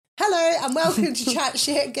Hello and welcome to Chat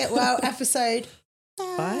Shit Get Well episode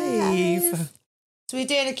 5. So we're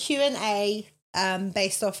doing a Q&A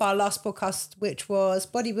based off our last podcast, which was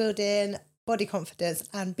bodybuilding, body confidence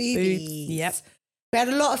and boobies. Yep. We had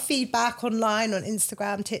a lot of feedback online on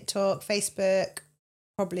Instagram, TikTok, Facebook,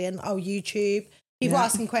 probably on YouTube. People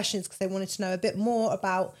asking questions because they wanted to know a bit more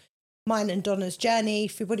about mine and Donna's journey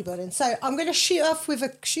through bodybuilding. So I'm going to shoot off.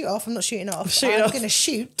 I'm not shooting off. I'm going to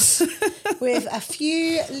shoot with a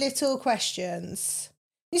few little questions.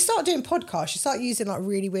 You start doing podcasts, you start using like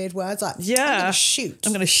really weird words like, I'm going to shoot.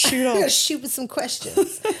 I'm going to shoot off. I'm going to shoot with some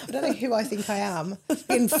questions. I don't know who I think I am.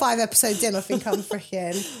 In 5 episodes in, I think I'm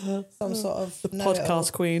freaking some sort of the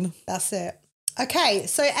podcast queen. That's it. Okay,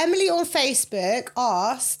 so Emily on Facebook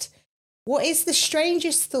asked, what is the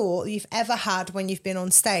strangest thought you've ever had when you've been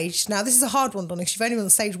on stage? Now, this is a hard one, Donna, because you've only been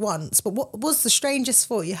on stage once, but what was the strangest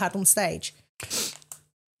thought you had on stage?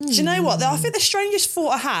 Do you know what? I think the strangest thought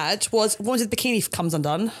I had was, what if the bikini comes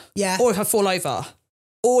undone? Yeah. Or if I fall over?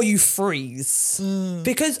 Or you freeze?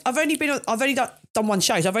 Because I've only done one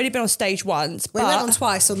show, so I've only been on stage once. We went on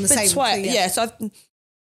twice on the same thing. Yeah, so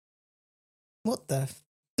What the?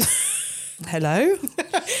 Hello?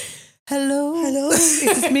 Hello,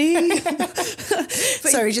 It's me.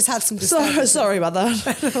 Sorry, just had some Sorry about that.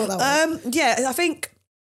 that. Yeah, I think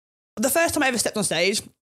the first time I ever stepped on stage,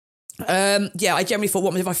 I generally thought,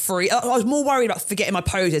 what if I freeze? I was more worried about forgetting my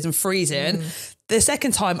poses and freezing. The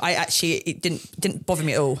second time, it didn't bother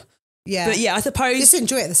me at all. Yeah. But yeah, I suppose Just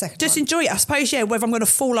enjoy it the second time. Just enjoy it. I suppose, whether I'm going to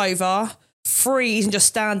fall over, freeze and just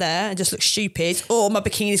stand there and just look stupid, or my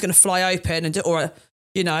bikini's going to fly open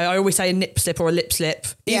I always say a nip slip or a lip slip.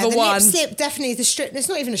 Yeah, Either the one. lip slip definitely it's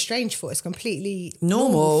not even a strange thought. It's completely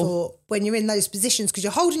Normal thought when you're in those positions because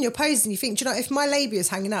you're holding your pose and you think, do you know, if my labia is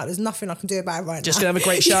hanging out, there's nothing I can do about it right Just now. going to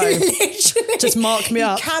have a great show. Just mark me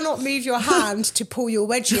up. You cannot move your hand to pull your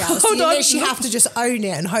wedgie out. So Hold you on. literally have to just own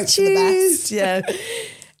it and hope for the best. Yeah.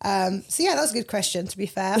 So yeah, that was a good question, to be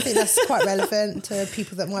fair. I think that's quite relevant to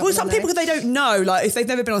people that might Well, some people, they don't know, like if they've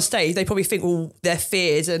never been on stage, they probably think all their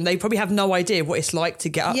fears and they probably have no idea what it's like to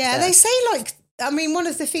get up there. They say one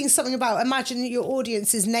of the things, something about imagine your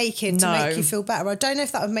audience is naked to make you feel better. I don't know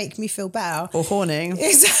if that would make me feel better. Or horny.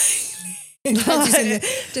 Exactly.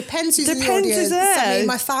 Depends who's in the audience. I mean,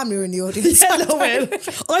 my family were in the audience. Yeah, a little bit.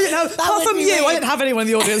 I didn't have, apart from you, I didn't have anyone in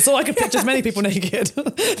the audience, so I could picture as many people naked.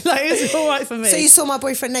 It's all right for me. So you saw my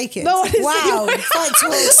boyfriend naked? No, I didn't. Wow. Fight to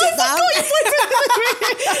all, sit down.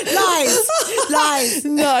 Lies.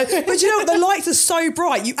 No, but you know what? The lights are so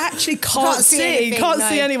bright, you actually can't see. You can't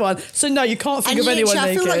see anyone. So no, you can't think of anyone naked.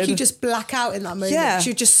 I feel like you just black out in that moment. Yeah.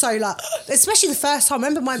 You're just so especially the first time. I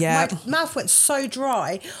remember my mouth went so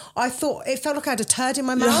dry. I thought it felt like I had a turd in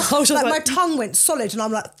my mouth. My tongue went solid, and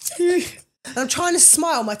I'm like, and I'm trying to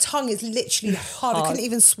smile. My tongue is literally hard. I couldn't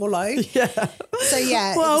even swallow. Yeah. So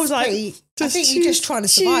yeah, well, I was like, I think you're just trying to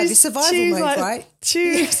survive. It's survival mode, right?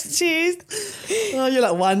 Cheers. Oh, you're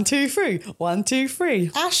like 1, 2, 3. 1, 2,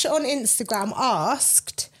 3. Ash on Instagram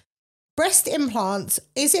asked, breast implants,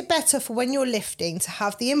 is it better for when you're lifting to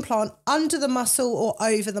have the implant under the muscle or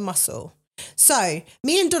over the muscle? So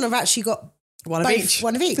me and Donna have actually got One of each, yeah.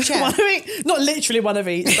 One of each. Not literally one of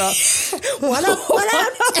each, but one up, one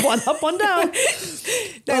out. One up, one down.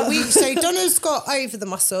 No, so Donna's got over the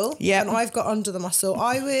muscle, yeah, and I've got under the muscle.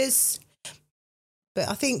 But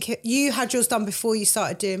I think you had yours done before you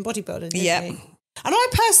started doing bodybuilding, didn't you? And I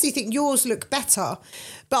personally think yours look better,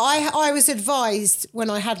 but I was advised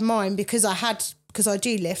when I had mine because I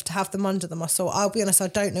do lift to have them under the muscle. I'll be honest, I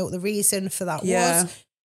don't know what the reason for that was.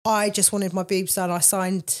 I just wanted my boobs done. I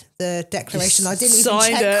signed the declaration. I didn't even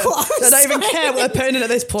check what I don't even care what they're putting in at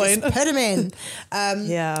this point. Just put them in.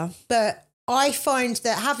 But I find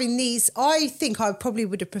that having these, I think I probably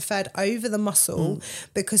would have preferred over the muscle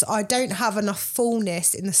because I don't have enough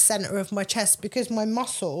fullness in the centre of my chest because my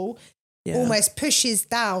muscle almost pushes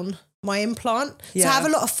down my implant. So I have a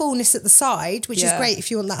lot of fullness at the side, which is great if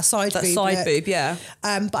you want that side boob.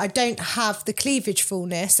 But I don't have the cleavage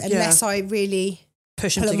fullness unless I really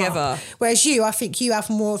push them together. Whereas I think you have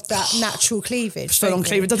more of that natural cleavage. Full on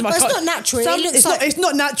cleavage. Doesn't matter. It's not natural. It's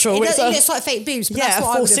not natural. It looks like fake boobs. But that's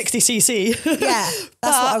what 460cc. Yeah,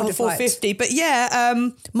 that's what I would have 450. But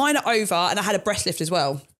mine are over, and I had a breast lift as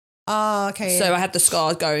well. Oh, okay. So I had the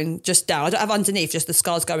scars going just down. I don't have underneath, just the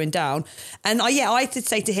scars going down. And I did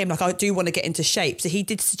say to him, like, I do want to get into shape. So he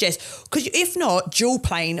did suggest, because if not, dual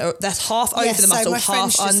plane, that's half over the muscle,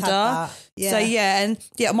 half under.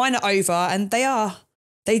 So mine are over, and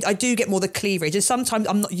I do get more the cleavage, and sometimes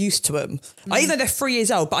I'm not used to them. Even though they're 3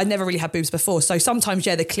 years old, but I never really had boobs before. So sometimes,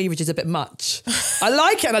 the cleavage is a bit much. I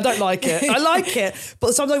like it and I don't like it. I like it.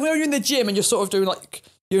 But sometimes when you're in the gym and you're sort of doing like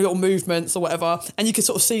your little movements or whatever, and you can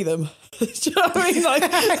sort of see them. Do you know what I mean? Like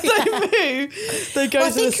they move, they go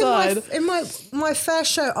to the side. In my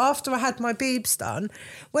first show after I had my boobs done,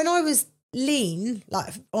 when I was lean,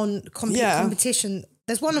 like on competition,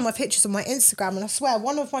 there's one of my pictures on my Instagram, and I swear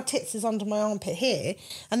one of my tits is under my armpit here,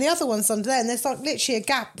 and the other one's under there, and there's like literally a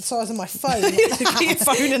gap the size of my phone,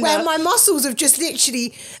 where my muscles have just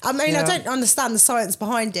literally. I mean, I don't understand the science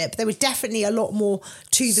behind it, but they were definitely a lot more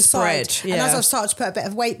to the side. And as I've started to put a bit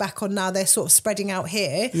of weight back on now, they're sort of spreading out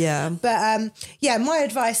here. Yeah. But my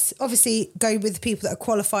advice, obviously, go with the people that are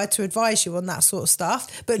qualified to advise you on that sort of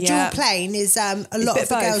stuff. But dual plane is a lot of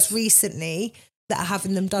the girls recently that are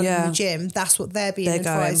having them done in the gym, that's what they're being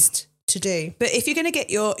advised to do. But if you're going to get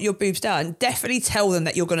your boobs done, definitely tell them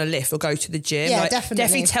that you're going to lift or go to the gym. Yeah,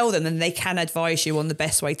 definitely tell them, and they can advise you on the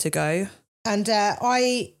best way to go. And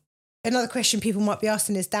another question people might be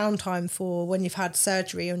asking is downtime for when you've had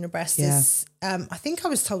surgery on your breast is, I think I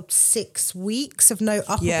was told 6 weeks of no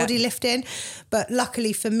upper body lifting, but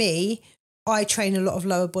luckily for me, I train a lot of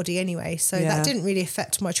lower body anyway, so that didn't really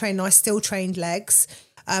affect my training. I still trained legs.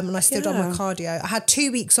 And I still done my cardio. I had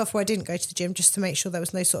 2 weeks off where I didn't go to the gym just to make sure there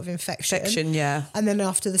was no sort of infection. And then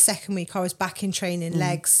after the second week, I was back in training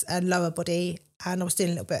legs and lower body, and I was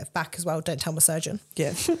doing a little bit of back as well. Don't tell my surgeon.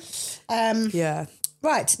 Yeah.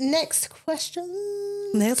 Right. Next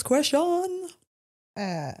question.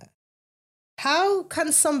 How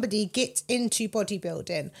can somebody get into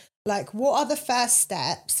bodybuilding? Like, what are the first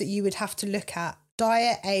steps that you would have to look at?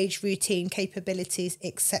 Diet, age, routine, capabilities,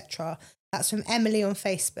 etc. That's from Emily on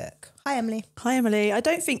Facebook. Hi, Emily. Hi, Emily. I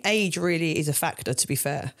don't think age really is a factor, to be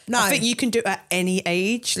fair. No. I think you can do it at any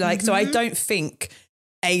age. So I don't think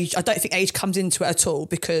age comes into it at all,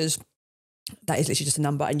 because that is literally just a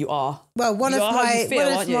number, and you are. Well, one of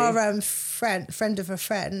my friend of a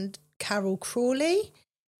friend, Carol Crawley,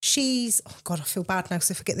 she's, oh God, I feel bad now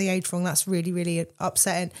because I forget the age wrong. That's really, really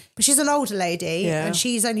upsetting. But she's an older lady and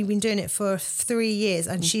she's only been doing it for 3 years,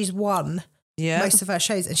 and she's won most of her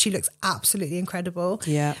shows, and she looks absolutely incredible.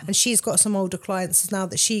 Yeah. And she's got some older clients now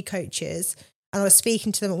that she coaches. And I was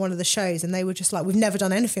speaking to them at one of the shows, and they were just like, we've never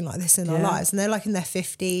done anything like this in our lives. And they're like in their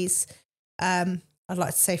 50s. I'd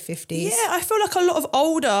like to say 50s. Yeah, I feel like a lot of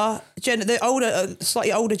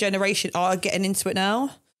slightly older generation are getting into it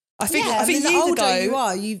now. I think the older you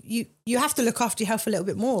are, you have to look after your health a little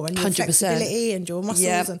bit more, and your 100%. Flexibility and your muscles.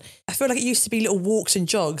 Yeah. And I feel like it used to be little walks and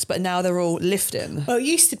jogs, but now they're all lifting. Well, it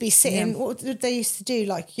used to be sitting. What did they used to do?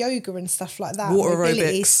 Like yoga and stuff like that. Water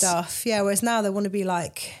mobility aerobics stuff. Yeah. Whereas now they want to be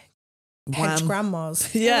like hedge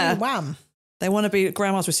grandmas. Yeah. Wham. They want to be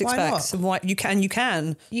grandmas with six packs. And you can.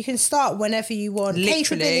 You can start whenever you want. Literally.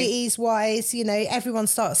 Capabilities wise, everyone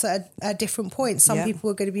starts at a different point. Some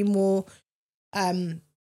people are going to be more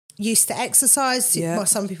used to exercise. Well,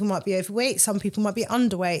 some people might be overweight. Some people might be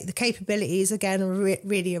underweight. The capabilities, again, are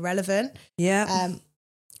really irrelevant. Yeah.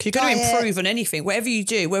 You're going to improve on anything. Whatever you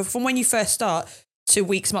do, from when you first start to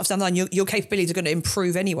weeks, months down the line, your capabilities are going to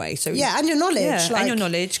improve anyway. So and your knowledge. And your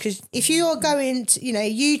knowledge. Because if you're going to,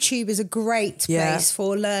 YouTube is a great place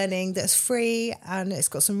for learning that's free, and it's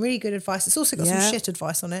got some really good advice. It's also got some shit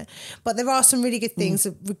advice on it. But there are some really good things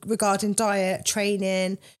regarding diet,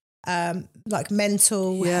 training, like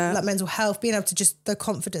mental health, being able to just the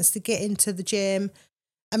confidence to get into the gym.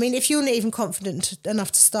 I mean, if you're not even confident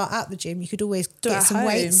enough to start at the gym, you could always get some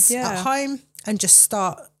weights at home and just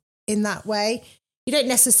start in that way. You don't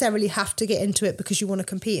necessarily have to get into it because you want to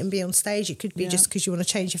compete and be on stage. It could be just because you want to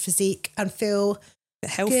change your physique and feel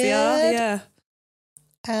healthier.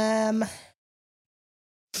 Good.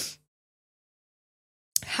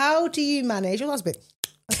 How do you manage? Oh, that's a bit.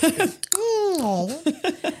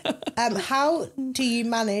 How do you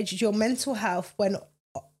manage your mental health when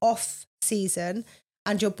off season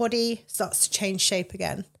and your body starts to change shape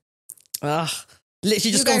again?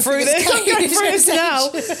 Literally just gone through this. I'm going through this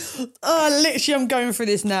now. I'm going through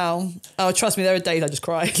this now. Oh, trust me, there are days I just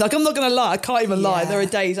cry. Like, I'm not going to lie. I can't even lie. There are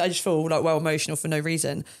days I just feel like emotional for no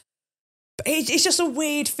reason. But it's just a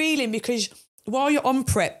weird feeling because while you're on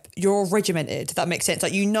prep, you're all regimented, if that makes sense.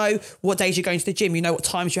 Like, you know what days you're going to the gym, you know what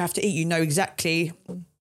times you have to eat, you know exactly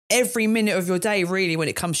every minute of your day, really, when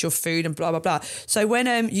it comes to your food and blah, blah, blah. So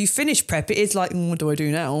when you finish prep, it is like, what do I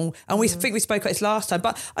do now? And we think we spoke about this last time,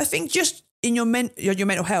 but I think just in your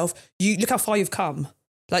mental health, you look how far you've come.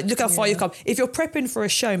 Like, look how far you've come. If you're prepping for a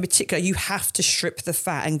show in particular, you have to strip the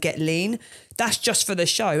fat and get lean. That's just for the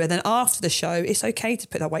show. And then after the show, it's okay to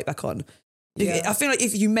put that weight back on. Yeah. I feel like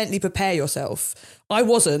if you mentally prepare yourself, I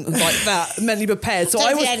wasn't like that mentally prepared. So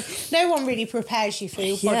no one really prepares you for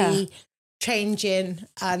your body changing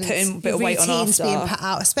and putting a bit of weight on routines after. being put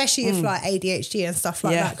out, especially if like ADHD and stuff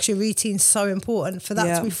like that, because your routine's so important. For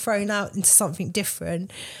that to be thrown out into something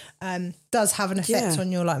different does have an effect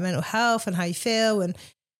on your like mental health and how you feel, and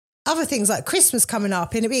other things like Christmas coming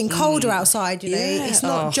up and it being colder outside, you know, it's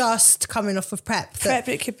not just coming off of prep.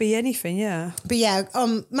 It could be anything, yeah. But yeah,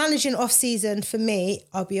 managing off season for me,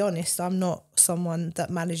 I'll be honest, I'm not someone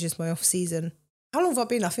that manages my off season. How long have I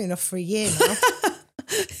been? I've been off for a year now.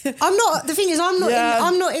 I'm not. The thing is,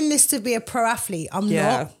 I'm not in this to be a pro athlete. I'm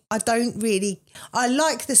not. I don't really. I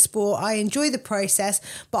like the sport. I enjoy the process,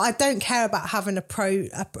 but I don't care about having a pro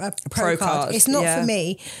card. It's not for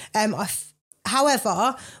me.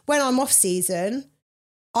 However, when I'm off season,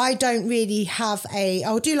 I don't really have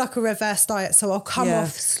I'll do like a reverse diet. So I'll come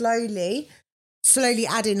off slowly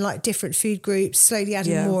add in like different food groups, slowly add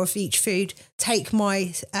in more of each food, take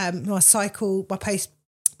my cycle, my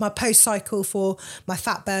post cycle for my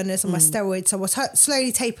fat burners and my steroids. So I'll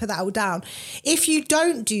slowly taper that all down. If you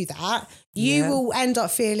don't do that, you will end up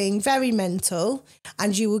feeling very mental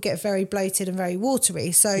and you will get very bloated and very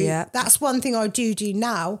watery. So that's one thing I do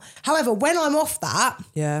now. However, when I'm off that,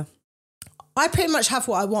 I pretty much have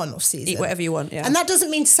what I want off season. Eat whatever you want, And that doesn't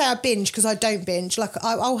mean to say I binge, because I don't binge. Like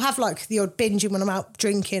I'll have like the odd binging when I'm out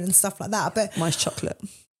drinking and stuff like that. But mine's chocolate.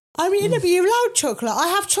 I mean, but you're allowed chocolate. I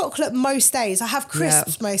have chocolate most days. I have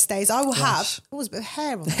crisps most days. I will have. Oh, there's a bit of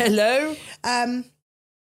hair on there. Hello?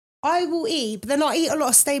 I will eat, but then I eat a lot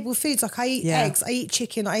of stable foods. Like I eat eggs, I eat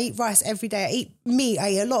chicken, I eat rice every day. I eat meat. I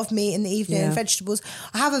eat a lot of meat in the evening and vegetables.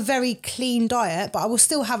 I have a very clean diet, but I will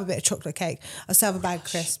still have a bit of chocolate cake. I'll still have a bag of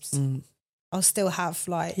crisps. I'll still have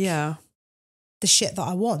like the shit that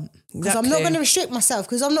I want, because I'm not going to restrict myself,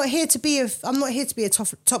 because I'm not here to be a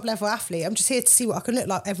top level athlete. I'm just here to see what I can look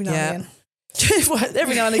like every now and again.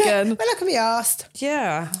 Every now and again. When I can be asked.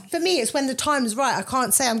 Yeah. For me, it's when the time's right. I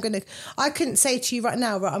can't say I couldn't say to you right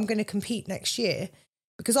now, right, I'm going to compete next year,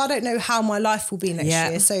 because I don't know how my life will be next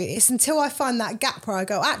year. So it's until I find that gap where I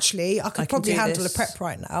go, actually, I could probably handle a prep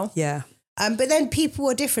right now. Yeah. But then people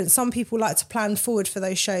are different. Some people like to plan forward for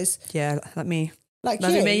those shows. Yeah, like me. Like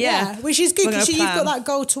you, which is good, because you've got that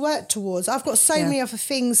goal to work towards. I've got so many other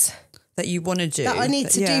things that you want to do, that I need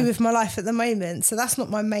to do with my life at the moment. So that's not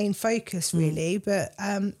my main focus really, but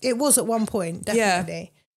it was at one point,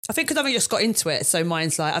 definitely. I think because I've just got into it, so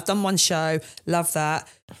mine's like, I've done one show, love that,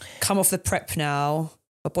 come off the prep now,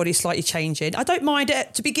 my body's slightly changing. I don't mind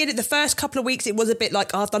it. To begin it, the first couple of weeks, it was a bit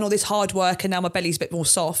like, I've done all this hard work and now my belly's a bit more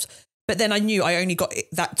soft. But then I knew I only got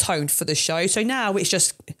that toned for the show. So now it's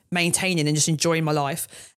just maintaining and just enjoying my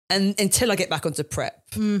life, and until I get back onto prep.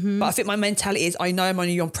 But I think my mentality is, I know I'm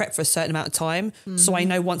only on prep for a certain amount of time. So I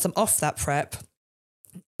know once I'm off that prep,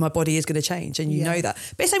 my body is going to change, and you know that.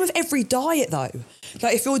 But it's the same with every diet though.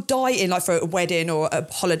 Like if you're dieting like for a wedding or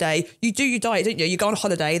a holiday, you do your diet, don't you? You go on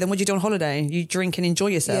holiday, then what do you do on holiday? You drink and enjoy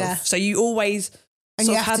yourself. Yeah. So you always and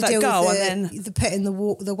sort you of have that to deal go, with and then putting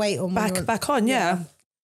the weight on back on,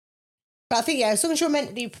 But I think, as long as you're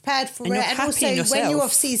mentally prepared for it, and also when you're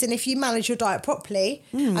off season, if you manage your diet properly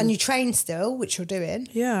and you train still, which you're doing,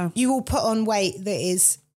 you will put on weight that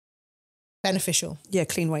is beneficial. Yeah,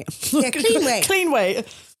 clean weight. Yeah, clean weight. Clean weight.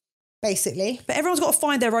 Basically. But everyone's got to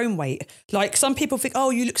find their own weight. Like some people think, oh,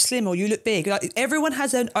 you look slim or you look big. Like everyone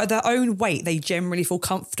has their own weight they generally feel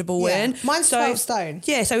comfortable in. Mine's 12 stone.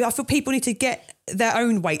 Yeah, so I feel people need to get their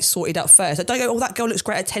own weight sorted out first. Like, don't go, oh, that girl looks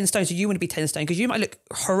great at 10 stone, so you want to be 10 stone, because you might look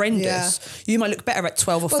horrendous. You might look better at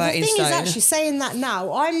 12 or 13 stone. The thing is, actually saying that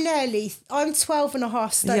now, I'm 12 and a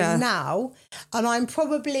half stone now, and I'm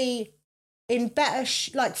probably in better,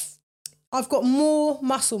 I've got more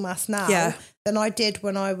muscle mass now than I did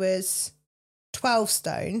when I was 12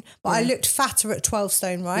 stone, but I looked fatter at 12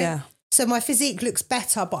 stone, right? Yeah. So my physique looks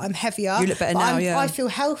better, but I'm heavier. You look better now, I feel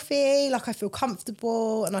healthy, like I feel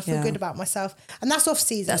comfortable, and I feel good about myself. And that's off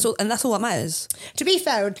season. That's all that matters. To be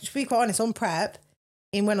fair, to be quite honest, on prep,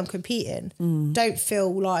 when I'm competing, don't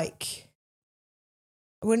feel like...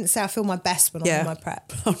 I wouldn't say I feel my best when I'm in my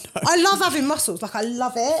prep. Oh, no. I love having muscles. Like, I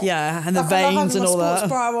love it. Yeah, and the veins and all that. I love having my sports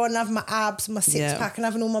bra on, having my abs, my six-pack, and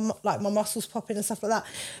having all my muscles popping and stuff like that.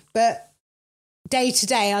 But day to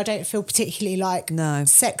day, I don't feel particularly,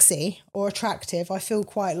 sexy or attractive. I feel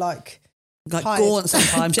quite, tired. Gaunt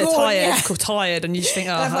sometimes. Tired, and you just think,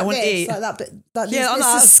 oh, I want to eat. Like that, but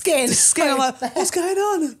this is skin. The skin, I'm like, what's going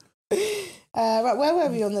on? Right, where were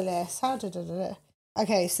we on the list?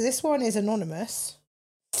 Okay, so this one is anonymous.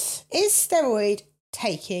 Is steroid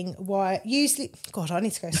taking usually... God, I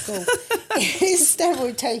need to go to school. Is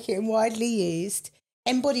steroid taking widely used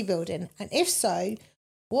in bodybuilding? And if so,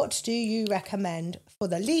 what do you recommend for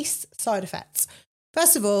the least side effects?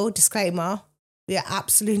 First of all, disclaimer,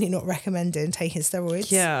 absolutely not recommending taking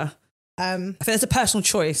steroids. Yeah. I think it's a personal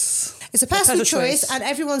choice. It's a personal choice, and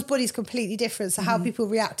everyone's body's completely different. So how people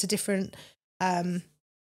react to different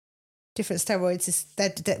steroids is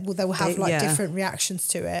they will have different reactions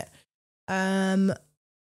to it.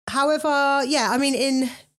 However, I mean,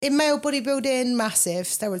 in male bodybuilding, massive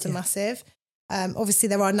steroids are massive. Obviously,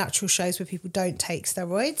 there are natural shows where people don't take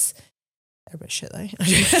steroids. They're a bit shit though.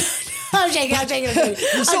 I'm joking.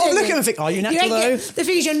 You sort of look at them and think, are you natural though? The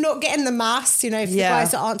thing is, you're not getting the mass. You know, for the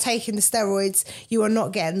guys that aren't taking the steroids, you are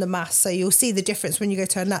not getting the mass. So you'll see the difference when you go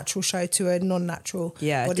to a natural show to a non-natural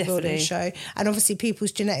bodybuilding show. And obviously,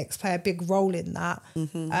 people's genetics play a big role in that.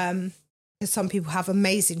 Because some people have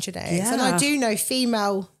amazing genetics. And I do know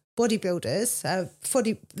female bodybuilders,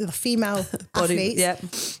 female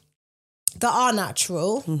athletes that are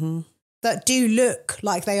natural, that do look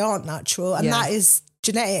like they aren't natural, and that is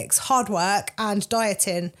genetics, hard work, and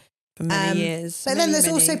dieting for many years. But then there's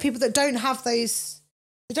also people that don't have those.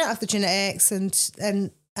 They don't have the genetics,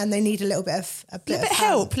 and they need a little bit of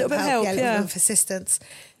help, a little bit of assistance.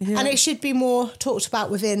 And it should be more talked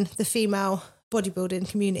about within the female bodybuilding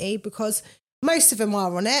community, because most of them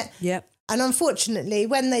are on it. Yep. And unfortunately,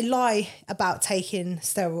 when they lie about taking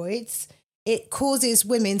steroids, it causes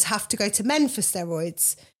women to have to go to men for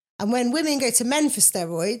steroids. And when women go to men for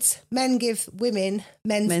steroids, men give women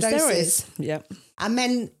men's doses. Steroids. Yep. And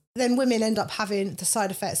then women end up having the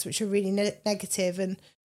side effects, which are really negative. And,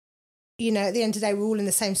 you know, at the end of the day, we're all in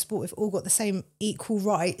the same sport. We've all got the same equal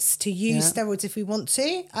rights to use steroids if we want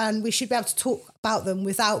to. And we should be able to talk about them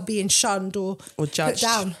without being shunned or judged. Put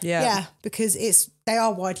down. Yeah, because they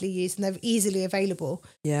are widely used and they're easily available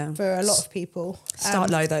for a lot of people.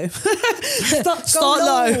 Start low though. Start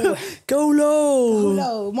low. Go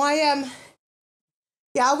low. My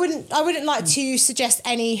I wouldn't like to suggest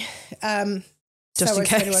any just in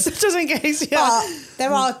case. Just in case,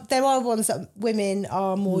 But there are ones that women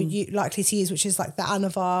are more likely to use, which is like the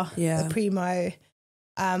Anavar, the Primo,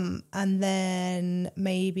 and then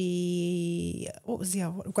maybe what was the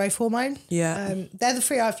other? Growth hormone. Yeah. They're the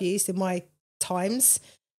three I've used in my times.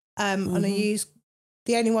 And I use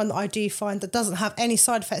the only one that I do find that doesn't have any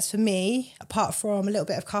side effects for me, apart from a little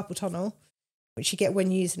bit of carpal tunnel, which you get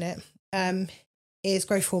when using it, is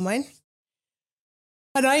growth hormone.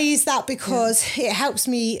 And I use that because it helps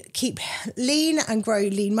me keep lean and grow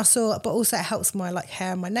lean muscle, but also it helps my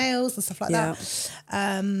hair and my nails and stuff like that.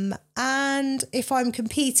 And if I'm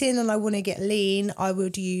competing and I want to get lean, I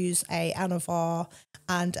would use a Anavar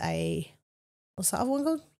and what's that other one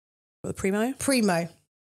called? The Primo? Primo.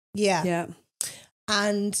 Yeah. Yeah.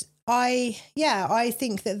 And I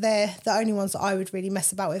think that they're the only ones that I would really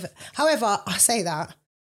mess about with. However, I say that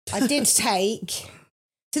I did take...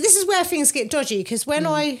 So this is where things get dodgy, because when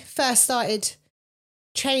I first started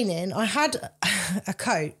training, I had a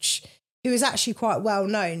coach who was actually quite well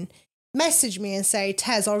known message me and say,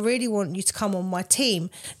 Tez, I really want you to come on my team.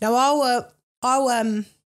 Now I'll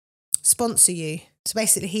sponsor you. So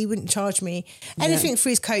basically he wouldn't charge me anything for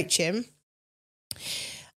his coaching.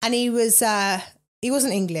 And he wasn't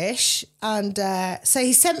English. And so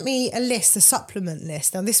he sent me a supplement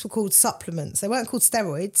list. Now this were called supplements. They weren't called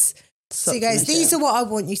steroids. So he goes, these are what I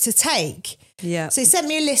want you to take. Yeah. So he sent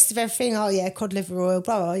me a list of everything. Oh, yeah, cod liver oil,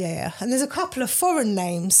 blah, blah, yeah. And there's a couple of foreign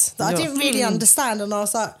names that I didn't really understand. And I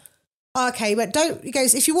was like, oh, okay, but don't, he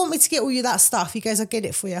goes, if you want me to get all you that stuff, he goes, I'll get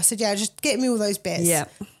it for you. I said, yeah, just get me all those bits. Yeah.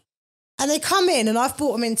 And they come in and I've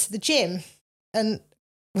brought them into the gym. And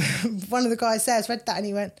one of the guys there read that and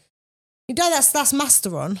he went, you know, that's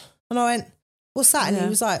Masteron. And I went, what's that? And he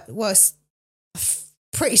was like, well, it's a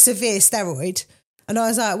pretty severe steroid. And I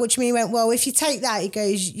was like, what do you mean? He went, well, if you take that, he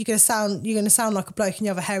goes, you're gonna sound like a bloke and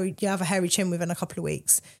you have a hairy chin within a couple of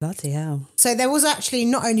weeks. Bloody hell. So there was actually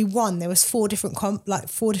not only one, there was four different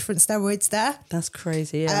steroids there. That's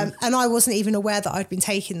crazy, yeah. And I wasn't even aware that I'd been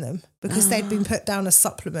taking them because they'd been put down as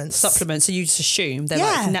supplements. Supplements, so you just assume they're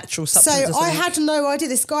like natural supplements. So I had no idea.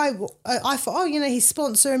 This guy, I thought, oh, he's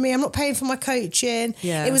sponsoring me. I'm not paying for my coaching.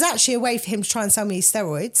 Yeah. It was actually a way for him to try and sell me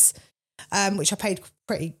steroids. Which I paid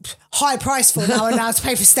pretty high price for now. And now to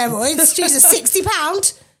pay for steroids. Jesus,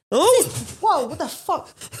 £60. Oh, whoa! What the fuck?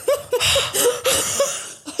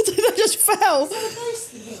 I just fell.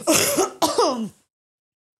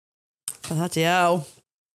 Bloody hell!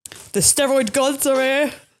 The steroid gods are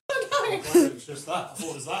here. It's just that. I thought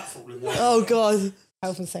it was that falling there. Oh god!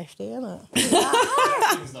 Health and safety, isn't it?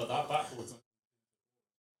 It's not that backwards.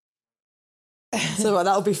 So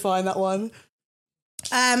that'll be fine. That one.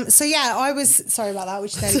 So yeah, I was sorry about that. We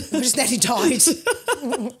just nearly died.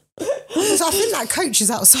 So I think that coach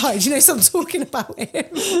is outside, so I'm talking about him.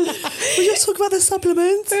 We just talk about the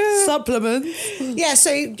supplements. Yeah,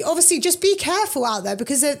 so obviously just be careful out there,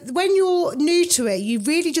 because when you're new to it, you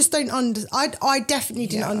really just don't I definitely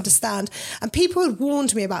didn't understand. And people had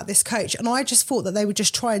warned me about this coach, and I just thought that they were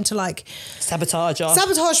just trying to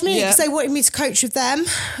sabotage me, because they wanted me to coach with them.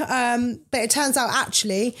 But it turns out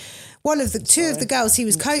actually two of the girls he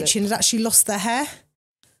was coaching had actually lost their hair.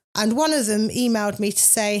 And one of them emailed me to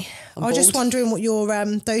say, I was just wondering what your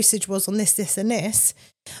dosage was on this, this and this.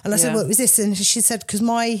 And I said, what was this? And she said, because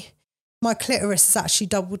my clitoris has actually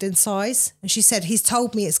doubled in size. And she said, he's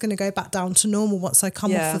told me it's going to go back down to normal once I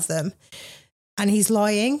come off of them. And he's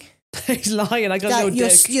lying. He's lying. I got a little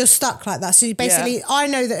dick. You're stuck like that. So basically, I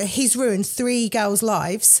know that he's ruined 3 girls'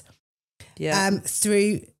 lives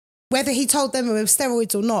through... Whether he told them it was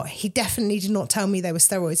steroids or not, he definitely did not tell me they were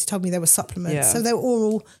steroids. He told me they were supplements. Yeah. So they were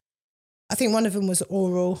oral. I think one of them was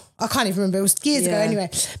oral. I can't even remember. It was years ago anyway.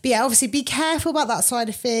 But yeah, obviously be careful about that side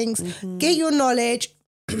of things. Mm-hmm. Get your knowledge.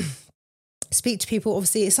 Speak to people.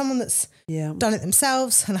 Obviously, it's someone that's done it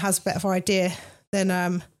themselves and has a better idea than...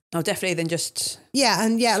 definitely than just... Yeah,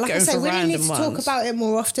 and like I say, we really need to talk about it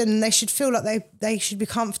more often. They should feel like they should be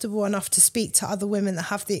comfortable enough to speak to other women that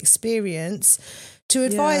have the experience to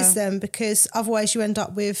advise them, because otherwise you end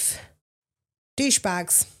up with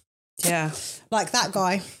douchebags. Yeah. Like that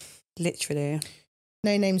guy. Literally.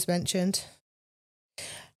 No names mentioned.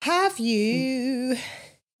 Have you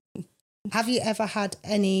ever had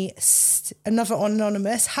another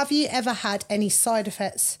anonymous, have you ever had any side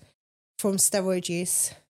effects from steroid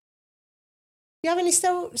use? Do you have any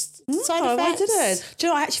side effects? No, I didn't. Do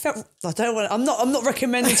you know, I actually felt, I'm not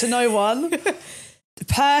recommending to no one.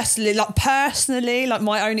 Personally,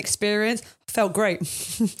 my own experience, I felt great.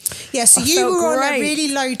 Yeah, so you were on a really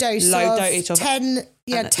low dose of 10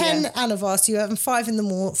 Anavar, so you were having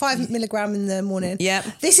 5 milligram in the morning. Yeah.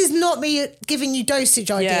 This is not me giving you dosage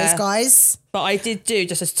ideas, guys. But I did do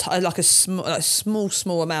just a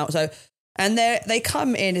small amount. So, and they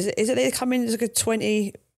come in, they come in as like a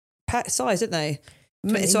 20 pack size, don't they?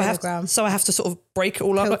 So I have to sort of break it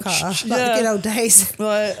all up, like the good old days.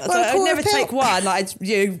 I'd never take one.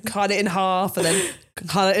 You cut it in half and then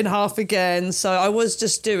cut it in half again. So I was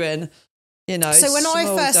just doing, So when I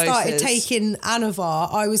first started doses. taking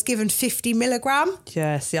Anavar, I was given 50 milligram.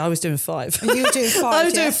 Yeah, see, I was doing 5. And you were doing 5. I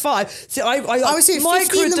was doing 5. See, I was doing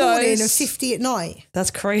 50 in the morning and 50 at night. That's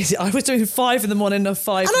crazy. I was doing 5 in the morning and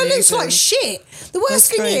 5 and in the I looked like shit. The worst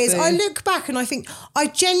thing crazy. is, I look back and I think I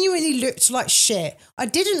genuinely looked like shit. I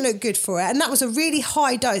didn't look good for it, and that was a really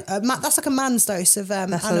high dose. That's like a man's dose of Anavar.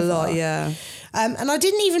 That's a lot, yeah. And I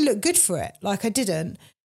didn't even look good for it. Like I didn't.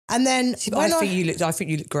 And then I think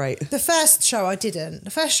you looked great. The first show I didn't.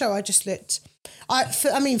 The first show I just looked.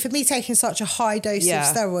 For me taking such a high dose of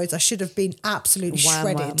steroids, I should have been absolutely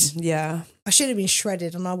shredded. Yeah, I should have been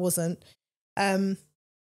shredded, and I wasn't.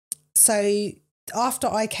 So after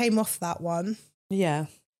I came off that one, So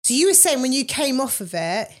you were saying when you came off of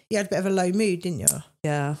it, you had a bit of a low mood, didn't you?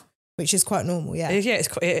 Yeah, which is quite normal. Yeah,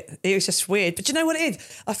 it was just weird. But do you know what it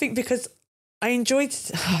is? I think because I enjoyed.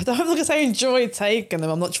 I'm not gonna say I enjoyed taking them.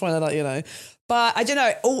 I'm not trying to but I don't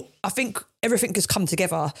know. I think everything has come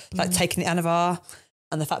together, like taking the Anavar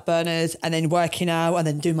and the fat burners, and then working out, and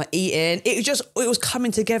then doing my eating. It was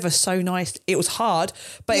coming together so nice. It was hard,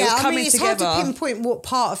 but it was coming together. It's hard to pinpoint what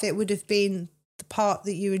part of it would have been the part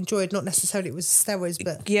that you enjoyed. Not necessarily it was steroids,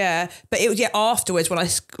 but afterwards when I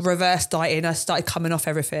reversed dieting, I started coming off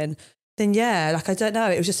everything. Then I don't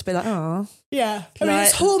know. It was just a bit like, oh. Yeah. I mean,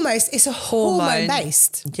 it's hormones. It's a hormone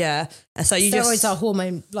based. Yeah. And so steroids are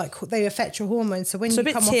hormone, they affect your hormones. So when you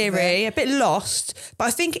come off of it. a bit teary, a bit lost. But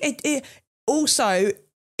I think it also,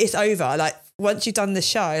 it's over. Like once you've done the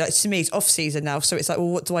show, like to me, it's off season now. So it's like, well,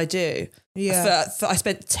 what do I do? Yeah. I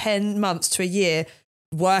spent 10 months to a year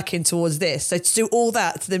working towards this. So to do all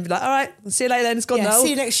that, to then be like, all right, see you later then, it's gone now. See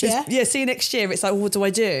you next year. See you next year. It's like, well, what do I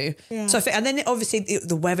do? Yeah. So I think, and then obviously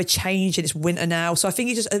the weather changed and it's winter now. So I think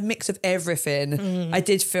it's just a mix of everything. I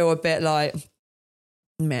did feel a bit like,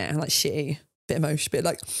 like shitty, bit emotional, bit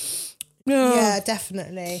like, yeah,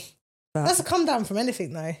 definitely. That's a come down from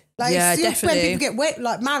anything though. Like definitely. When people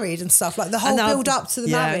get married and stuff, like the whole build up to the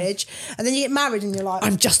marriage, and then you get married and you're like,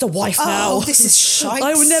 I'm just a wife now. Oh, this is shite.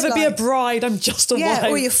 I will never be a bride. I'm just a wife.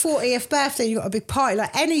 Or your 40th birthday, you got a big party.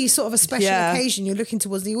 Like any sort of a special occasion you're looking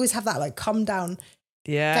towards, you always have that like come down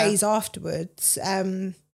phase afterwards.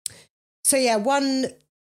 When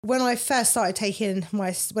I first started taking when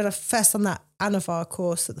I first done that Anavar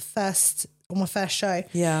course at the first on my first show.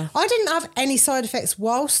 Yeah. I didn't have any side effects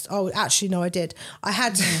whilst. Oh, actually, no, I did. I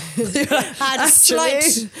had had a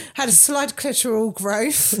slight clitoral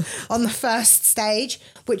growth on the first stage,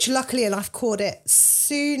 which luckily enough caught it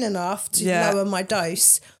soon enough to lower my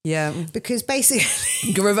dose. Yeah. Because basically,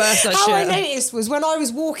 you reverse that how shit. I noticed was when I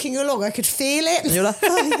was walking along, I could feel it. And you're like,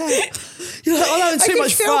 oh, yeah. You're like, I'm having too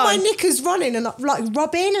much fun. I could feel my knickers running and like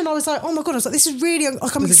rubbing, and I was like, oh my God, I was like, this is really,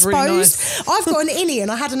 like I'm exposed. Really nice. I've got an innie and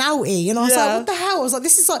I had an outie, and I was like, what the hell? I was like,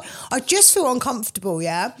 this is like, I just feel uncomfortable,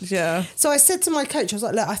 yeah? Yeah. So I said to my coach, I was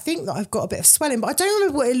like, look, I think that I've got a bit of swelling, but I don't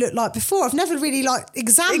remember what it looked like before. I've never really like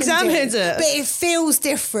examined it. But it feels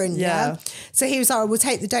different, yeah? So he was like, we'll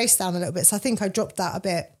take the dose down a little bit. So I think I dropped that a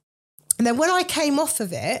bit. And then when I came off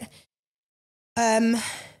of it,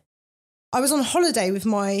 I was on holiday with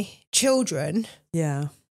my children. Yeah.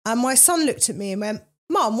 And my son looked at me and went,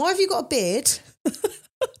 Mum, why have you got a beard?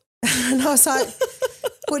 And I was like,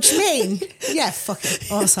 what do you mean? Yeah, fucking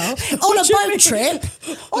arsehole. On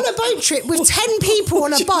a boat trip with 10 people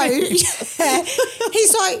on a boat. Yeah.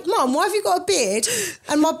 He's like, Mum, why have you got a beard?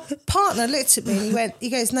 And my partner looked at me and he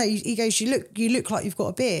goes, no, you look like you've got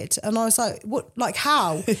a beard. And I was like, what, like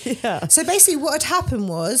how? Yeah. So basically what had happened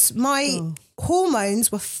was my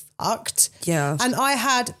hormones were fucked. Yeah. And I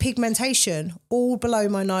had pigmentation all below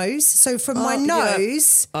my nose. So from my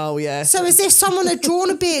nose. Yeah. Oh, yeah. So as if someone had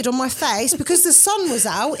drawn a beard on my face because the sun was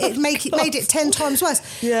out, it made it 10 times worse.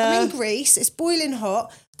 Yeah. I'm in Greece, it's boiling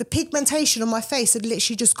hot. The pigmentation on my face had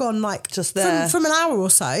literally just gone like just there from an hour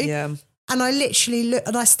or so. Yeah. And I literally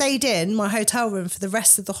and I stayed in my hotel room for the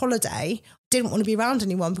rest of the holiday. Didn't want to be around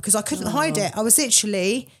anyone because I couldn't hide it. I was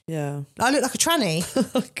literally, I looked like a tranny.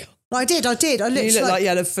 Oh, God. I did. I looked you look like you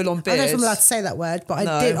had a full-on beard. I don't know if I'm allowed to say that word, but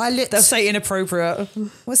I did. They'll say inappropriate.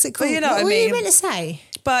 What's it called? But you know what I mean. What were you meant to say?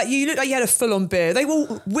 But you look like you had a full-on beard.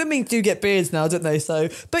 Women do get beards now, don't they? So,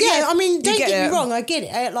 but yeah, I mean, don't get me wrong, I get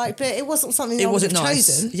it. But it wasn't something that I would have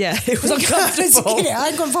chosen. Yeah, it was uncomfortable. I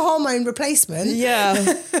had gone for hormone replacement.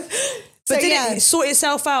 Yeah. But did it sort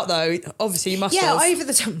itself out though? Obviously, you must have. Yeah, over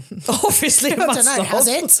the time. Obviously, it must have. Has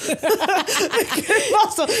it?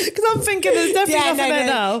 Because I'm thinking there's definitely nothing there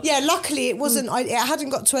now. Yeah, luckily it wasn't. It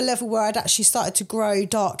hadn't got to a level where I'd actually started to grow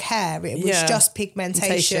dark hair. It was just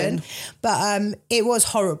pigmentation. But it was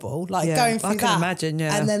horrible. Like going through that. I can imagine,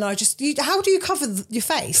 And then how do you cover your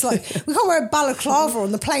face? Like, we can't wear a balaclava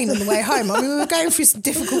on the plane on the way home. I mean, we were going through some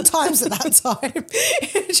difficult times at that time.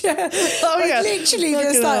 Literally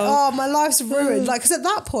just like, oh, my life's ruined. Like, because at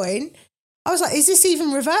that point, I was like, is this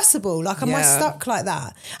even reversible? Like, am I stuck like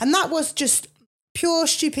that? And that was just pure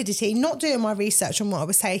stupidity, not doing my research on what I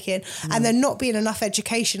was taking, and there not being enough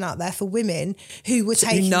education out there for women who were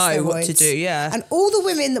taking steroids. What to do, And all the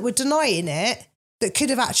women that were denying it, that could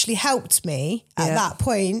have actually helped me at that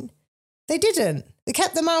point, they didn't. They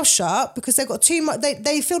kept their mouth shut because they got too much.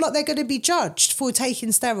 They feel like they're going to be judged for taking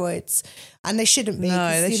steroids, and they shouldn't be.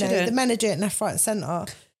 No, they shouldn't. The men are doing it left, right, and centre.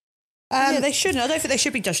 They shouldn't. I don't think they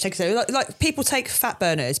should be judged. Like people take fat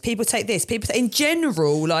burners. People take this. People take, in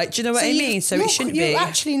general. Like, do you know what I mean? So it shouldn't be. You're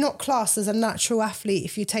actually not classed as a natural athlete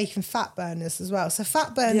if you're taking fat burners as well. So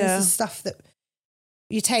fat burners is stuff that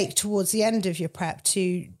you take towards the end of your prep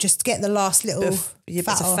to just get the last little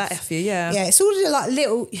fat off you. Yeah, it's all like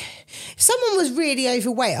little. If someone was really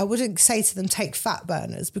overweight, I wouldn't say to them take fat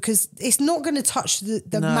burners because it's not going to touch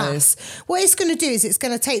the mass. What it's going to do is it's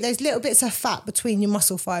going to take those little bits of fat between your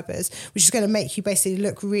muscle fibers, which is going to make you basically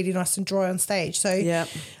look really nice and dry on stage. So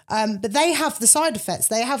but they have the side effects.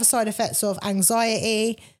 They have a side effects of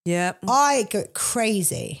anxiety. Yeah, I get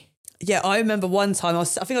crazy. Yeah, I remember one time I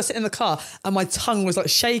think I was sitting in the car and my tongue was like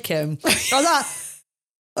shaking. I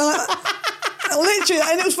was like, literally,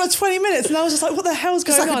 and it was for 20 minutes, and I was just like, "What the hell's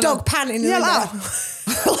going on?" It's like a dog panting. I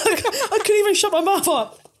couldn't even shut my mouth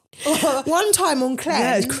up. One time on Clem,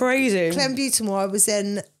 yeah, it's crazy. Clem Beautimore, I was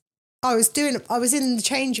in the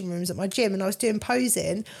changing rooms at my gym, and I was doing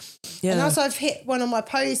posing. Yeah, and as I've hit one of my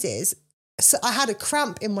poses, so I had a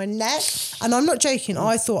cramp in my neck, and I'm not joking.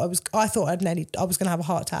 I thought I was going to have a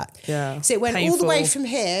heart attack. Yeah. So it went all the way from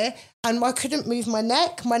here, and I couldn't move my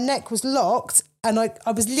neck. My neck was locked, and I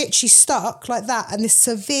was literally stuck like that, and this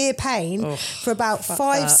severe pain for about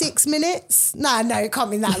 5-6 minutes. No, it can't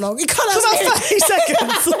be that long. It can't be about 30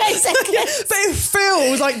 seconds. 30 seconds. But it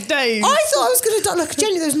feels like days. I thought I was going to die. Like,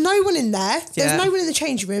 genuinely, there's no one in there. There's no one in the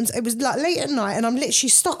changing rooms. It was like late at night, and I'm literally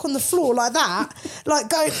stuck on the floor like that, like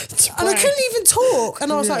going, and I couldn't even talk.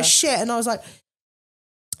 And I was like, shit. And I was like,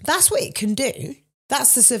 that's what it can do.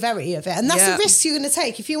 That's the severity of it. And that's the risk you're going to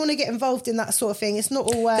take. If you want to get involved in that sort of thing, it's not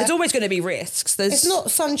all... There's always going to be risks. It's not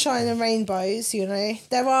sunshine and rainbows, you know.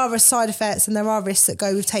 There are side effects and there are risks that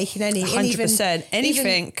go with taking any. 100%.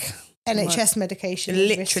 Anything. NHS medication.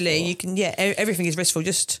 Literally, you can. Yeah, everything is restful.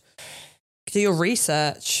 Just do your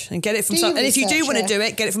research and get it from some. And if you do want to do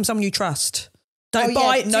it, get it from someone you trust. Don't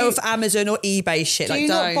buy it. No, off Amazon or eBay shit. Do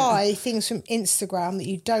not buy things from Instagram that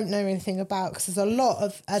you don't know anything about, because there's a lot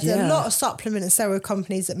of supplement and steroid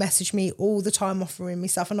companies that message me all the time offering me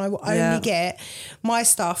stuff, and I will only get my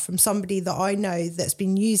stuff from somebody that I know that's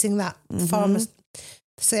been using that pharma,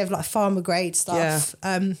 so they have like pharma grade stuff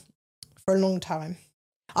for a long time.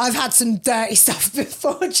 I've had some dirty stuff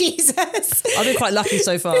before, Jesus. I've been quite lucky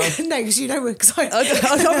so far. No, because you know, because I got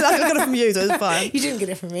it from you, so it's fine. You didn't get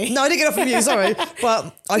it from me. No, I didn't get it from you, sorry.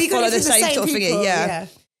 But I follow the same sort of thing, yeah.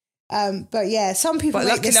 But yeah, some people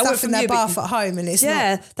make this stuff in their bath at home, and it's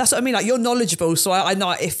not. That's what I mean. Like, you're knowledgeable, so I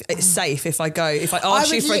know if it's safe if I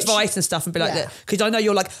ask you for advice and stuff and be like that, because I know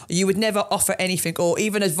you're like, you would never offer anything or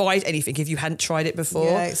even advise anything if you hadn't tried it before.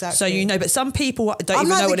 Yeah, exactly. So you know, but some people don't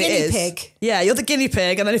even know what it is. Pig. Yeah, you're the guinea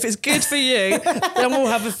pig, and then if it's good for you, then we'll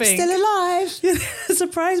have a thing. Still alive.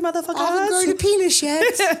 Surprise, motherfucker! I haven't grown a penis yet.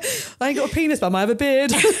 I ain't got a penis, but I might have a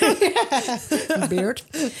beard. Beard.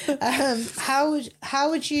 How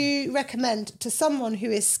would you recommend to someone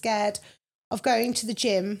who is scared of going to the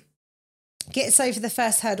gym, gets over the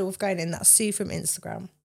first hurdle of going in? That's Sue from Instagram.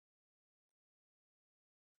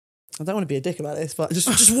 I don't want to be a dick about this, but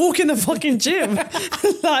just walk in the fucking gym.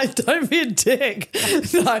 Like, don't be a dick.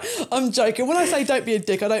 No, I'm joking. When I say don't be a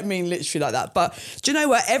dick, I don't mean literally like that. But do you know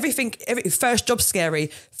what? Every first job's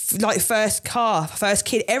scary. Like, first car, first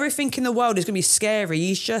kid, everything in the world is going to be scary.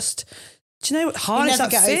 You just... Do you know what? Harness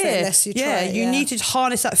that fear. You need to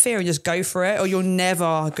harness that fear and just go for it, or you're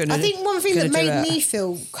never going to. I think one thing that made me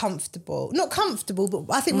feel comfortable, not comfortable,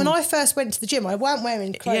 but I think when I first went to the gym, I weren't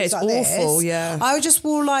wearing clothes like this. Awful, I just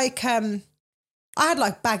wore like, I had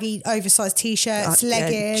like baggy, oversized t-shirts,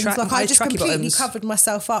 leggings. I just completely covered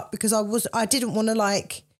myself up because I didn't want to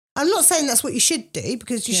like. I'm not saying that's what you should do,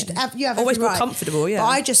 because you have always be comfortable. Yeah, but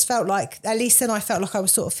I just felt like, at least then I felt like I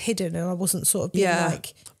was sort of hidden and I wasn't sort of being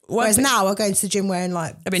like. Whereas now I go into the gym wearing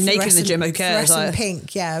like... I mean, naked in the gym, who cares? Fluorescent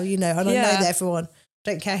pink, you know, and I know that everyone,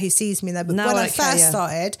 don't care who sees me there. But when I first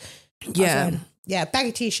started,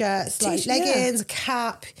 baggy t-shirts, like leggings, a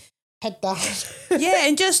cap, head down.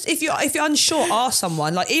 And just if you're unsure, ask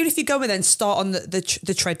someone. Like, even if you go in and start on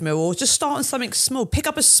the treadmill, or just start on something small, pick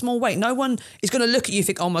up a small weight. No one is going to look at you and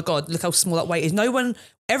think, oh my God, look how small that weight is.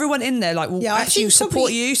 Everyone in there will actually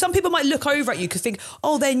support you. Some people might look over at you because think,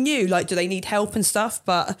 oh, they're new. Like, do they need help and stuff?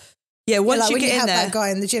 But once you get in there. That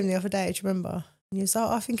guy in the gym the other day, do you remember? And he was like,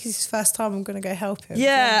 I think it's his first time, I'm going to go help him.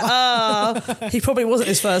 He probably wasn't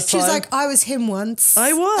his first time. She was like, I was him once.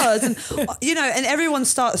 I was. And, and everyone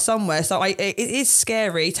starts somewhere. So it is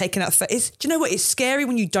scary taking that. Do you know what? It's scary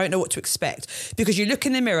when you don't know what to expect, because you look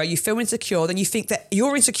in the mirror, you feel insecure, then you think that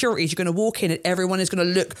your insecurities, you're going to walk in and everyone is going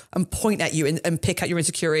to look and point at you and pick at your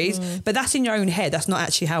insecurities. But that's in your own head. That's not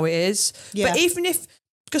actually how it is. Yeah. But even if,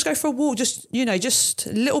 just go for a walk, just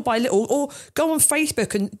little by little, or go on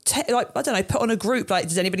Facebook and put on a group, like,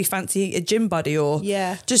 does anybody fancy a gym buddy, or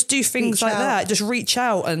just do things like that. Just reach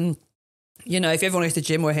out, and if everyone goes to the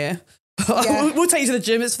gym, we're here. We'll take you to the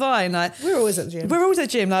gym. It's fine. Like, we're always at the gym. We're always at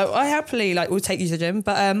the gym. Like, I happily we'll take you to the gym,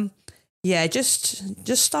 but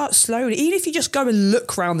just start slowly. Even if you just go and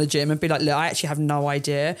look around the gym and be like, look, I actually have no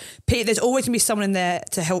idea. There's always going to be someone in there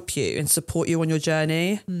to help you and support you on your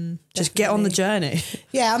journey. Just get on the journey.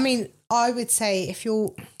 Yeah, I mean, I would say if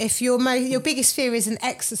your biggest fear isn't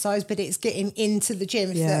exercise, but it's getting into the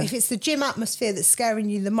gym. If it's the gym atmosphere that's scaring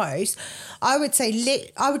you the most, I would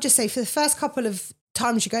just say for the first couple of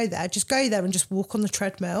times you go there, just go there and just walk on the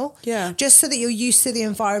treadmill. Yeah. Just so that you're used to the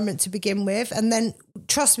environment to begin with. And then,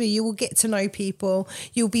 trust me, you will get to know people.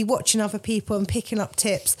 You'll be watching other people and picking up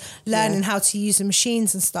tips, learning how to use the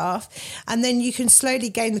machines and stuff. And then you can slowly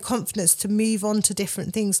gain the confidence to move on to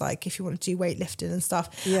different things, like if you want to do weightlifting and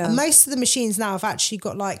stuff. Yeah. And most of the machines now have actually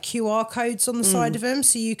got like QR codes on the side of them,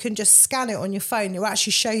 so you can just scan it on your phone. It will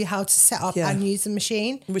actually show you how to set up and use the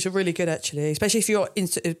machine. Which are really good, actually, especially if you're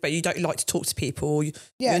but you don't like to talk to people.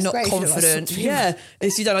 You're not confident. If you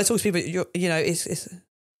don't like to talk to people, it's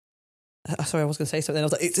sorry, I was going to say something. I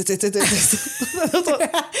was like,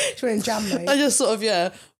 She went in jam mode. I just sort of,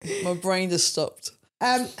 my brain just stopped.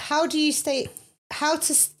 How to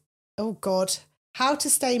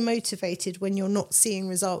stay motivated when you're not seeing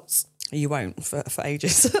results? You won't for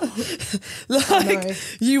ages. Like,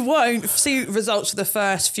 you won't see results for the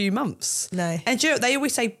first few months. No. And do you know, they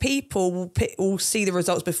always say people will see the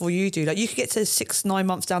results before you do. Like, you could get to 6-9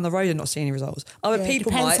 months down the road and not see any results. Other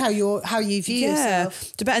people depends might. how you view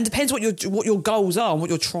yourself. And depends what your goals are and what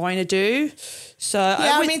you're trying to do. So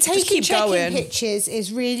I mean, taking check-in pictures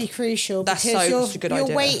is really crucial That's because a good your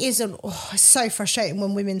idea. weight isn't. Oh, it's so frustrating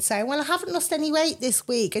when women say, "Well, I haven't lost any weight this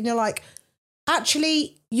week," and you're like,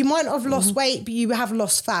 actually, you might not have lost weight, but you have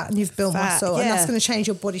lost fat and you've built muscle, and that's going to change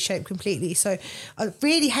your body shape completely. So I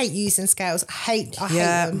really hate using scales. I hate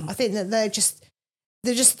them. I think that they're just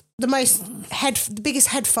the biggest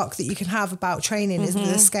head fuck that you can have about training is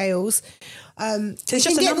the scales. You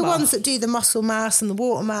can get the ones that do the muscle mass and the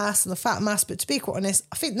water mass and the fat mass, but to be quite honest,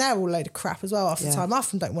 I think they're all a load of crap as well half the time.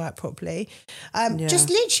 Half of them don't work properly.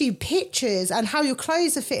 Just literally pictures and how your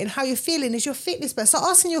clothes are fitting, how you're feeling is your fitness best. So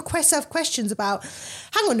asking yourself questions about,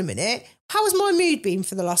 hang on a minute, how has my mood been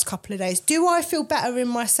for the last couple of days? Do I feel better in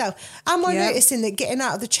myself? Am I noticing that getting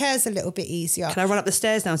out of the chair is a little bit easier? Can I run up the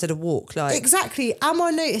stairs now instead of walk? Like, exactly. Am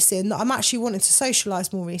I noticing that I'm actually wanting to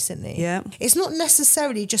socialise more recently? Yeah. It's not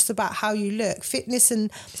necessarily just about how you look. Fitness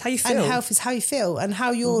and how you feel. And health is how you feel and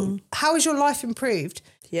how how is your life improved?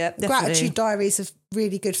 Yeah, definitely. Gratitude diaries are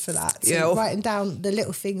really good for that. So writing down the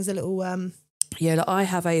little things, the little like I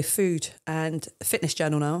have a food and fitness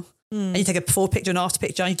journal now. And you take a before picture and after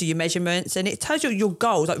picture and you do your measurements and it tells you your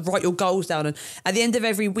goals, like write your goals down, and at the end of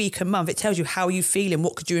every week and month it tells you how you feeling,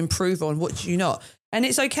 what could you improve on, what do you not. And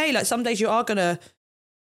it's okay, like some days you are gonna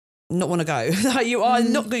not want to go. Like you are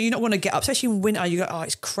not want to get up, especially in winter. You go, oh,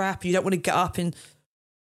 it's crap, you don't want to get up.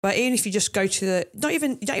 But even if you just go to you don't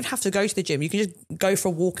even have to go to the gym, you can just go for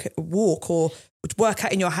a walk or work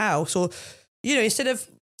out in your house, or instead of,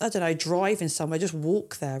 I don't know, driving somewhere, just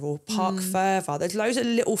walk there or park further. There's loads of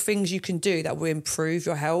little things you can do that will improve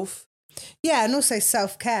your health. Yeah, and also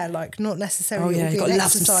self-care, like not necessarily you've got to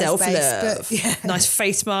love some self-love. But nice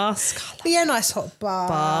face mask. But nice hot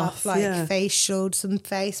bath, facial, some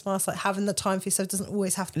face mask, like having the time for yourself. It doesn't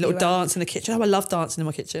always have to be little dance in the kitchen. I love dancing in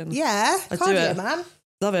my kitchen. Yeah, cardio, man.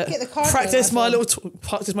 Love it. Get the cardio. Practice my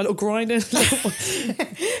little grinding. for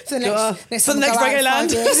the next reggae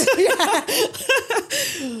land.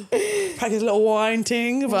 Practice a little wine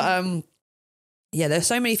thing. But there's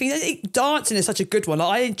so many things. Dancing is such a good one.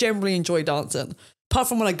 Like, I generally enjoy dancing. Apart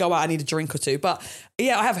from when I go out, I need a drink or two. But I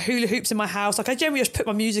have hula hoops in my house. Like, I generally just put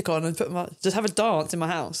my music on and just have a dance in my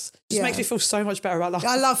house. Just makes me feel so much better about life.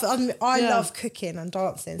 I love cooking and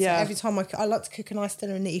dancing. So every time I like to cook a nice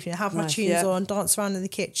dinner in the evening, have my tunes on, dance around in the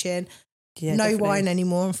kitchen. No definitely. Wine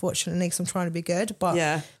anymore, unfortunately, because I'm trying to be good.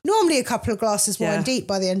 But normally a couple of glasses wine deep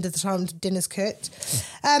by the end of the time dinner's cooked.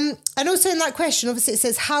 And also in that question, obviously it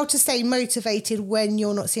says how to stay motivated when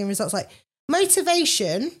you're not seeing results. Like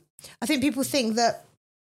motivation, I think people think that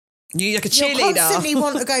you're like a cheerleader. You constantly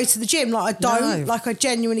want to go to the gym. Like I don't. No. Like I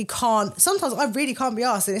genuinely can't. Sometimes I really can't be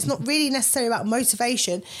asked. And it's not really necessarily about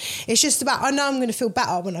motivation. It's just about, I know I'm going to feel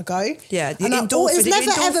better when I go. Yeah. There's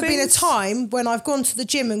never ever been a time when I've gone to the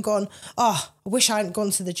gym and gone, oh, I wish I hadn't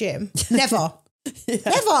gone to the gym. Never.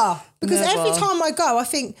 Never. Because every time I go, I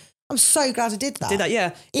think, I'm so glad I did that.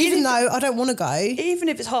 Yeah. Even though I don't want to go. Even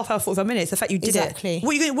if it's half hour, 45 minutes, the fact you did it.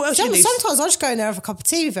 What else are you going to do? Sometimes I just go in there and have a cup of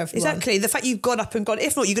tea with everyone. Exactly. The fact you've got up and gone.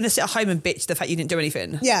 If not, you're going to sit at home and bitch the fact you didn't do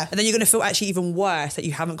anything. Yeah. And then you're going to feel actually even worse that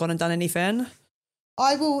you haven't gone and done anything.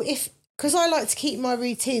 I will, because I like to keep my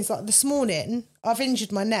routines. Like this morning, I've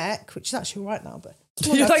injured my neck, which is actually all right now, but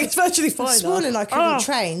it's virtually fine. This morning I couldn't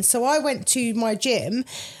train, so I went to my gym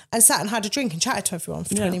and sat and had a drink and chatted to everyone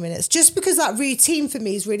for 20 minutes. Just because that routine for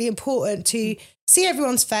me is really important to see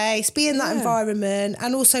everyone's face, be in that environment,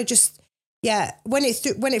 and also just when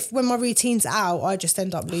my routine's out, I just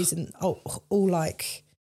end up losing all like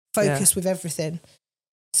focus with everything.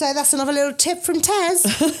 So that's another little tip from Tez.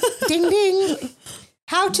 Ding ding.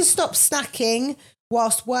 How to stop snacking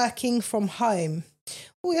whilst working from home.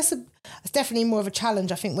 Oh, that's definitely more of a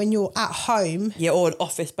challenge, I think, when you're at home. Yeah, or an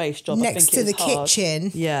office-based job. Next to the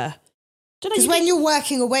kitchen. Yeah. Because when you're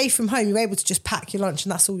working away from home, you're able to just pack your lunch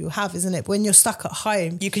and that's all you'll have, isn't it? But when you're stuck at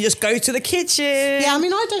home, you can just go to the kitchen. Yeah, I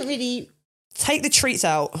mean, I don't really... Take the treats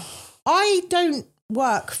out. I don't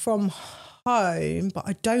work from home, but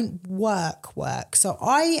I don't work. So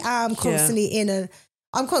I am constantly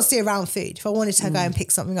I'm constantly around food. If I wanted to go and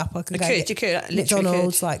pick something up, I could You could.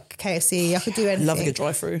 McDonald's, like KFC. I could do anything. Loving a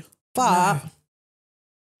drive-through. But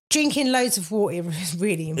drinking loads of water is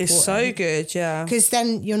really important. It's so good, yeah. Because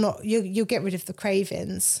then you'll get rid of the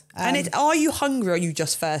cravings. And are you hungry or are you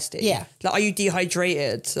just thirsty? Yeah. Like, are you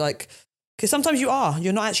dehydrated? Like, Because sometimes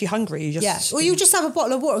you're not actually hungry. You just, Or you just have a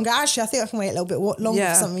bottle of water and go, actually, I think I can wait a little bit longer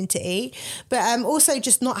for something to eat. But also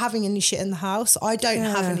just not having any shit in the house. I don't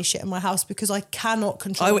have any shit in my house because I cannot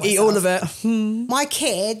control I will myself. eat all of it. My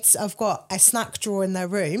kids have got a snack drawer in their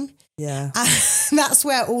room. Yeah. And that's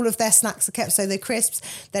where all of their snacks are kept. So their crisps,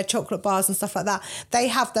 their chocolate bars and stuff like that. They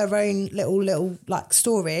have their own little like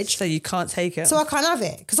storage. So you can't take it. So I can't have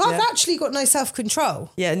it because I've actually got no self-control.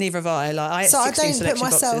 Yeah, neither have I. Like I ate 16 selection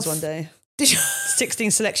boxes one day. Did you? 16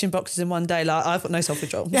 selection boxes in one day. Like I've got no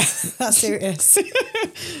self-control. Yeah, that's serious.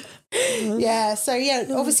 Yeah. So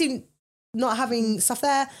obviously not having stuff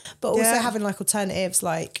there, but also having like alternatives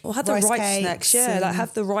like or have the right snacks. Yeah, like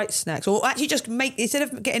have the right snacks, or actually just make, instead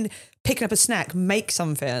of picking up a snack, make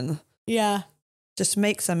something. Yeah. Just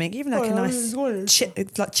make something, even like a nice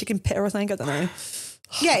like chicken pitta or something. I don't know.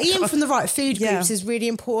 Yeah, eating from the right food groups is really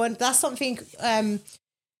important. That's something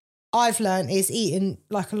I've learned is eating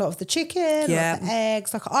like a lot of the chicken, like the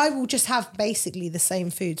eggs. Like I will just have basically the same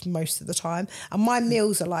foods most of the time. And my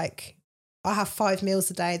meals are like, I have 5 meals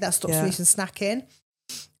a day. That stops me from snacking.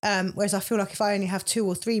 Whereas I feel like if I only have 2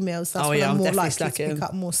 or 3 meals, that's when I'm more likely to pick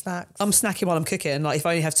up more snacks. I'm snacking while I'm cooking. Like if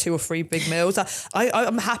I only have 2 or 3 big meals,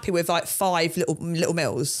 I'm happy with like 5 little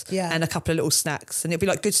meals and a couple of little snacks, and it'll be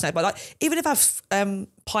like good snack. But like even if I have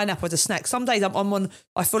pineapple as a snack, some days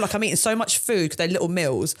I feel like I'm eating so much food because they're little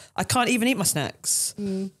meals, I can't even eat my snacks.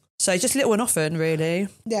 So just little and often, really.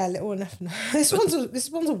 Yeah, little and often. This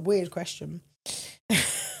one's a weird question.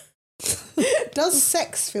 Does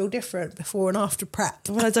sex feel different before and after prep?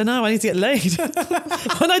 Well, I don't know. I need to get laid.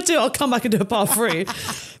 When I do, I'll come back and do a part 3.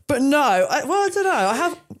 But no, I don't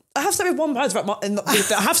know. I have slept with one person.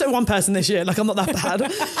 I have slept with one person this year. Like I'm not that bad.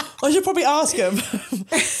 I should probably ask him.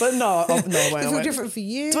 But no, Does it feel different for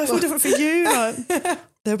you? Do I feel different for you? Like,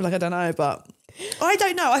 they'll be like, I don't know, but I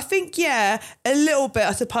don't know. I think a little bit.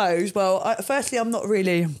 I suppose. Well, firstly,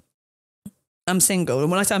 I'm single, and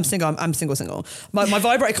when I say I'm single, I'm single. My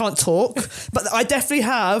vibrator can't talk, but I definitely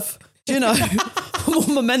have, more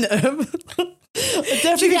momentum. I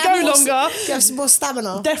definitely can go longer. You have some more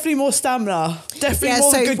stamina. Definitely more stamina. Definitely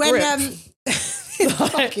more good grip.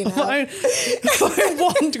 Fucking hell. My own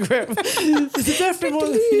wand grip. It's definitely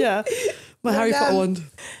more. My Harry Potter wand.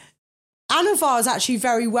 Anavar is actually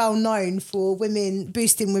very well known for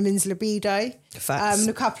boosting women's libido. Facts. And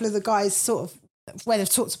a couple of the guys sort of, when they've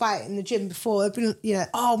talked about it in the gym before, they've been,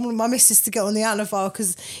 I want my missus to get on the Anavar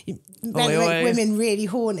because it make women really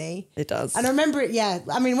horny. It does. And I remember it,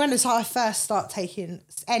 I mean, when I first start taking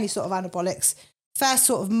any sort of anabolics, first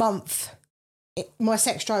sort of month, my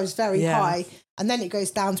sex drive is very high, and then it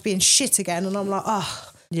goes down to being shit again, and I'm like,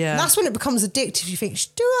 yeah. And that's when it becomes addictive. You think,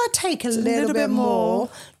 do I take a little bit more?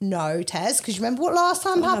 No, Tez, because you remember what last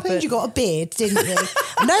time happened? You got a beard, didn't you?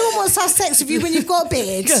 No one wants to have sex with you when you've got a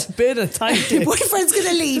beard. Got a beard and a tiny dick. Your boyfriend's going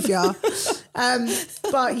to leave you.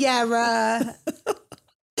 But yeah,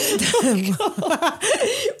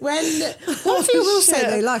 one thing I will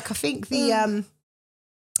say though, like I think the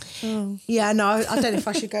I don't know if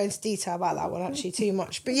I should go into detail about that one actually too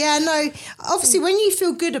much, but obviously when you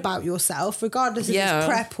feel good about yourself, regardless if it's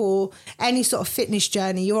prep or any sort of fitness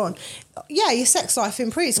journey you're on, your sex life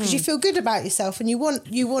improves because you feel good about yourself, and you're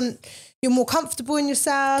more comfortable in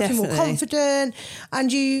yourself. Definitely. You're more confident,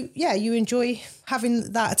 and you enjoy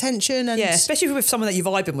having that attention, and especially with someone that you're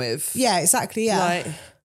vibing with. Yeah, exactly. Yeah, like,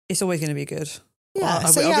 it's always going to be good. Yeah,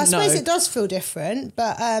 I suppose it does feel different,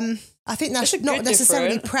 but I think that's not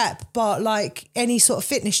necessarily prep, but like any sort of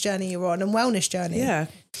fitness journey you're on and wellness journey. Yeah,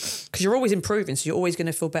 because you're always improving, so you're always going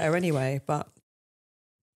to feel better anyway. But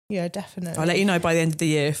yeah, definitely. I'll let you know by the end of the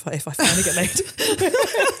year if I finally get laid.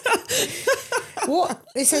 What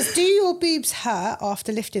it says, do your boobs hurt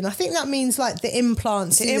after lifting? I think that means like the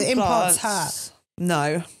implants. The implants hurt.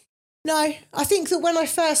 No, I think that when I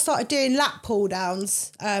first started doing lat pull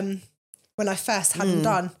downs, when I first had them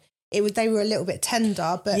done, they were a little bit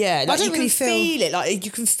tender, but like I don't really feel it. Like you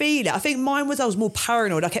can feel it. I think mine was I was more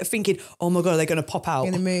paranoid. I kept thinking, oh my God, are they going to pop out?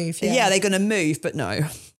 They're going to move. Yeah, they're going to move, but no.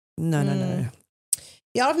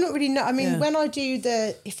 Yeah, I've not really known. I mean, when I do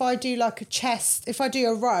if I do like a chest, if I do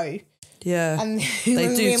a row, and we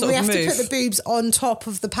have to put the boobs on top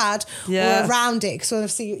of the pad or around it, because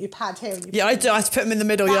obviously your pad here. I do. I have to put them in the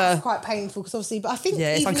middle. That's quite painful because obviously, but I think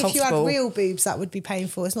even if you had real boobs, that would be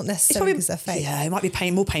painful. It's not necessarily because they're fake. Yeah, it might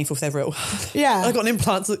be more painful if they're real. Yeah, I've got an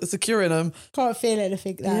implant securing them. Can't feel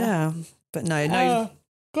anything there. Yeah, but no.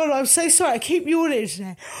 God, I'm so sorry. I keep yawning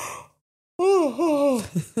today. Oh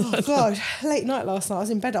God, late night last night. I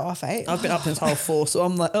was in bed at 8:30. I've been up since 4:30, so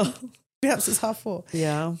I'm like, been up since 4:30.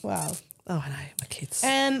 Yeah. Wow. Oh, I know, my kids.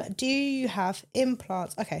 Do you have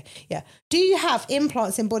implants? Okay, yeah. Do you have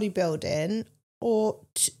implants in bodybuilding or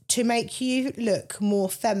to make you look more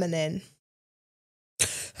feminine?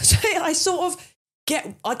 So I sort of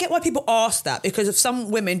get why people ask that, because if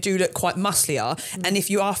some women do look quite musclier, and if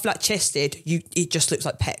you are flat chested, it just looks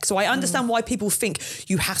like pecs. So I understand why people think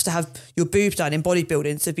you have to have your boobs done in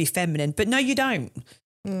bodybuilding to be feminine, but no, you don't.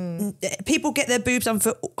 People get their boobs done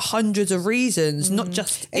for hundreds of reasons, not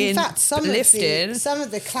just in fact, lifting. Some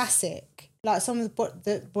of the classic, like some of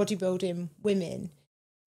the bodybuilding women,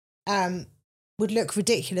 would look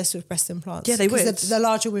ridiculous with breast implants. Yeah, they would. The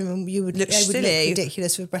larger women, they would look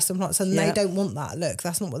ridiculous with breast implants, and yeah. they don't want that look.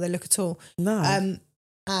 That's not what they look at all. No.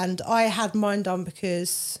 And I had mine done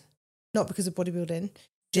not because of bodybuilding.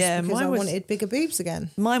 Just because I wanted bigger boobs again.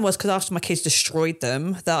 Mine was because after my kids destroyed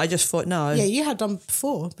them, that I just thought, no. Yeah, you had done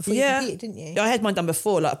before you competed, didn't you? I had mine done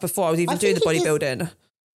before I was even doing the bodybuilding.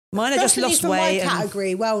 Mine, I just lost weight. My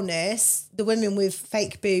category, wellness, the women with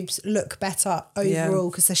fake boobs look better overall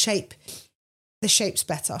because the shape's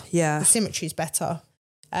better. Yeah. The symmetry's better.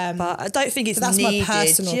 But I don't think it's that's needed. My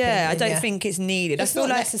personal opinion, I don't think it's needed. It's I feel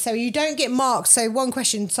not like necessary. You don't get marked. So one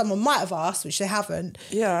question someone might have asked, which they haven't.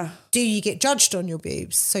 Yeah. Do you get judged on your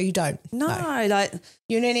boobs? So you don't. No. Like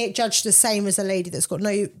you only get judged the same as a lady that's got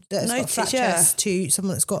got flat chest to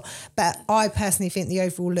someone that's got. But I personally think the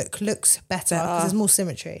overall look looks better because there's more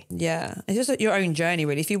symmetry. Yeah, it's just like your own journey,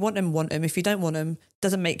 really. If you want them, want them. If you don't want them,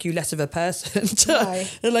 doesn't make you less of a person. No.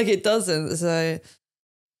 Like it doesn't. So.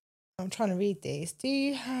 I'm trying to read these.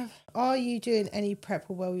 Are you doing any prep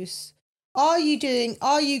or are you going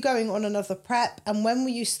on another prep, and when will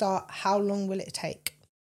you start? How long will it take?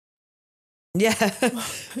 Yeah.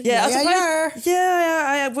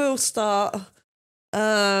 I will start.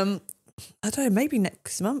 I don't know, maybe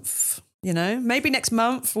next month, maybe next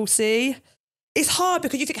month we'll see. It's hard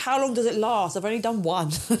because you think, how long does it last? I've only done one.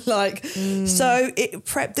 So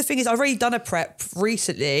the thing is, I've already done a prep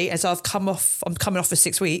recently, and so I'm coming off for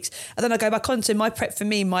 6 weeks, and then I go back on. So my prep for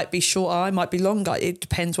me might be shorter, it might be longer. It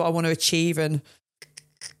depends what I want to achieve. And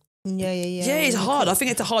yeah. It's hard. I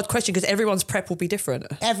think it's a hard question because everyone's prep will be different.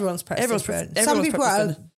 Everyone's prep is different. Some people are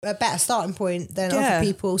at a better starting point than other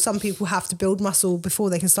people. Some people have to build muscle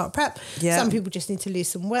before they can start prep. Yeah. Some people just need to lose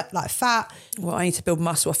some weight, like fat. Well, I need to build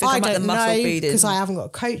muscle. I think I'm at the muscle beading because I haven't got a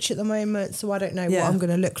coach at the moment, so I don't know what I'm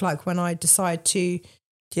going to look like when I decide to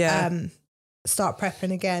start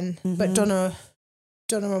prepping again. Mm-hmm. But Donna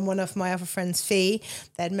and one of my other friends, Fee,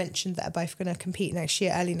 they'd mentioned that they're both going to compete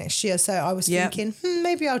early next year. So I was thinking,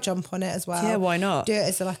 maybe I'll jump on it as well. Yeah, why not? Do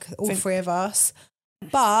it as three of us.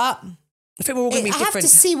 But I think we're all going to be different. I have to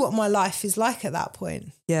see what my life is like at that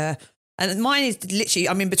point. Yeah. And mine is literally,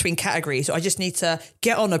 I'm in between categories. So I just need to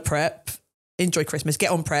get on a prep, enjoy Christmas,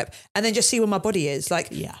 get on prep, and then just see where my body is.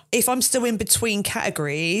 If I'm still in between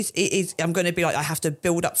categories, I'm going to be like, I have to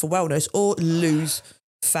build up for wellness or lose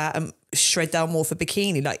fat and shred down more for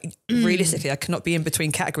bikini. Realistically, I cannot be in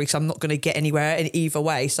between categories. So I'm not going to get anywhere in either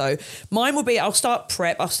way. So mine will be, I'll start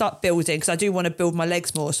prep, I'll start building because I do want to build my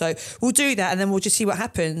legs more. So we'll do that and then we'll just see what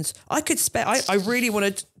happens. I really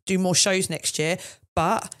want to do more shows next year,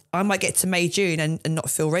 but I might get to May, June and not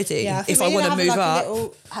feel ready if I want to move up. A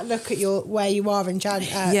little look at where you are in sort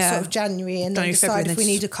of January, and then decide if we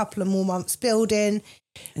need a couple of more months building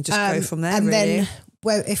and just go from there. And really. Then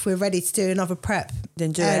if we're ready to do another prep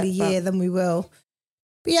then we will.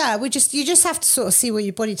 But yeah, you just have to sort of see where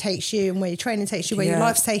your body takes you and where your training takes you, where your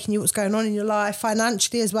life's taking you, what's going on in your life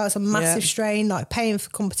financially as well. It's a massive strain. Like paying for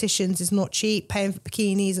competitions is not cheap. Paying for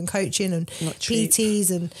bikinis and coaching and PTs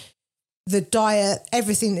and the diet,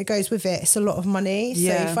 everything that goes with it. It's a lot of money.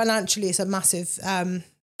 So financially, it's a massive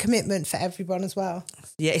commitment for everyone as well.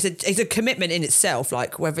 Yeah, it's a commitment in itself,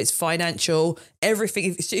 like whether it's financial,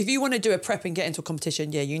 everything. If you want to do a prep and get into a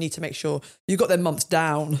competition, you need to make sure you got them months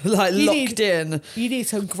down, locked in. You need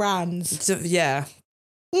some grands. So, yeah.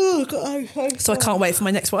 Oh, God, so I can't wait for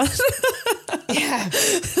my next one. Yeah.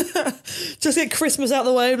 Just get Christmas out of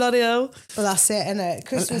the way, bloody hell. Well, that's it, innit?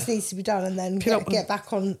 Christmas needs to be done and then get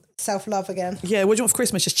back on self-love again. Yeah, what do you want for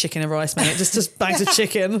Christmas? Just chicken and rice, mate. Just bags of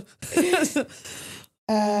chicken.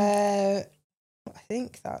 I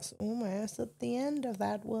think that's almost at the end of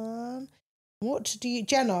that one.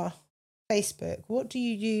 Jenna, Facebook, what do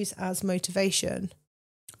you use as motivation?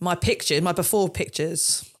 My before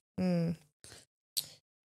pictures.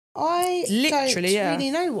 I don't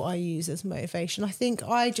really know what I use as motivation. I think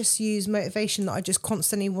I just use motivation that I just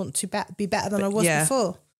constantly want to be better than I was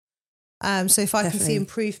before. So if I can see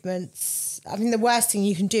improvements, I mean, the worst thing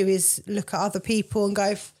you can do is look at other people and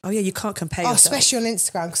go, oh yeah, you can't compare yourself. Especially on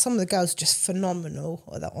Instagram, because some of the girls are just phenomenal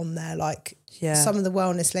on there. Like some of the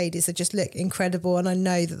wellness ladies that just look incredible, and I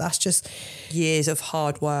know that that's just years of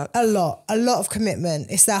hard work, a lot of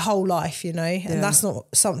commitment. It's their whole life, you know, and that's not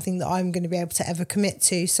something that I'm going to be able to ever commit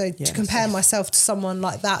to. So to compare myself to someone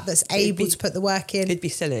like that that's able to put the work in, it'd be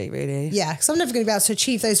silly, really. Yeah, because I'm never going to be able to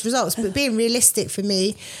achieve those results. But being realistic for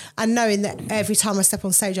me, and knowing that every time I step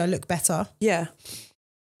on stage, I look better. Yeah,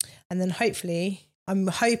 and then hopefully, I'm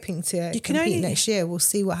hoping to compete next year. We'll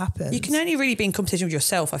see what happens. You can only really be in competition with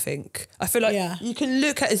yourself, I think. I feel like you can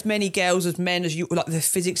look at as many girls as men as you, like the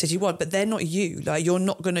physics as you want, but they're not you. Like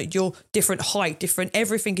you're different height, different,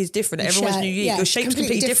 everything is different. Everyone's unique. Your shape's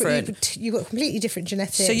completely different. You've got completely different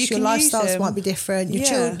genetics. So your lifestyles might be different.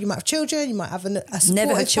 You might have children, you might have a supportive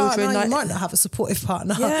Never had children, partner, you might not have a supportive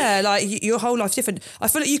partner. Yeah, like your whole life's different. I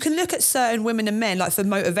feel like you can look at certain women and men, like for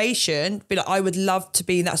motivation, be like, I would love to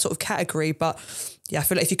be in that sort of category, but yeah, I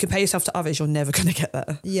feel like if you compare yourself to others, you're never going to get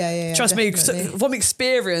there. Yeah. Trust definitely. me, from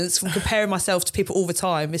experience, from comparing myself to people all the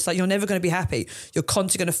time, it's like you're never going to be happy. You're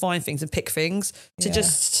constantly going to find things and pick things to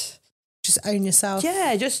just own yourself.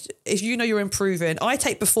 Yeah, just if you know you're improving. I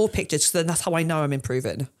take before pictures because then that's how I know I'm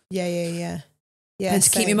improving. Yeah. And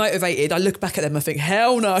to keep me motivated, I look back at them and I think,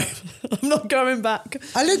 hell no, I'm not going back.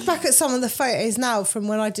 I look back at some of the photos now from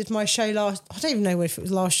when I did my show last, I don't even know if it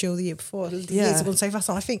was last year or the year before. The years have gone so fast.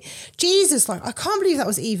 And I think, Jesus, like, I can't believe that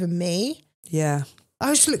was even me. Yeah.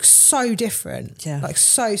 I just look so different. Yeah. Like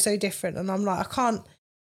so different. And I'm like, I can't.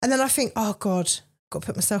 And then I think, oh God, got to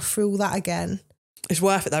put myself through all that again. It's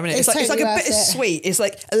worth it though, isn't it? It's like a bittersweet. It's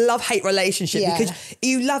like a love-hate relationship because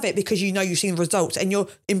you love it because you know you've seen the results and you're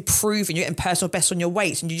improving, you're getting personal best on your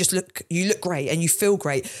weights and you look great and you feel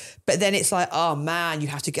great. But then it's like, oh man, you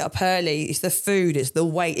have to get up early. It's the food, it's the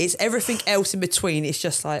weight, it's everything else in between. It's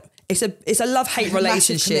just like, it's a love-hate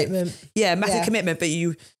relationship. Massive commitment, but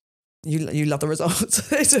you love the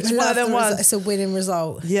results. It's just one of them ones. It's a winning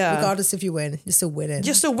result. Yeah. Regardless if you win, you're still winning.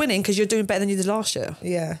 You're still winning because you're doing better than you did last year.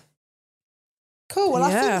 Yeah. Cool. Well,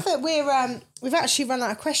 I think that we've actually run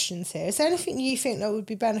out of questions here. Is there anything you think that would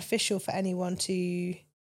be beneficial for anyone to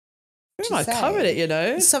We might have covered it, you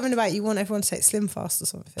know. Something about you want everyone to take Slim Fast or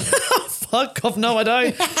something. Fuck off, no I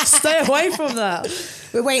don't. Stay away from that.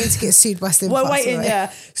 We're waiting to get sued by Slim Fast. We're waiting, right? Yeah.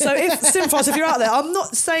 So if Slim Fast, if you're out there, I'm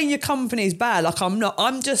not saying your company's bad, like I'm not.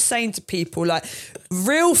 I'm just saying to people, like,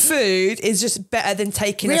 real food is just better than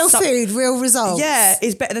taking real food, real results. Yeah,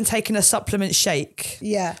 is better than taking a supplement shake.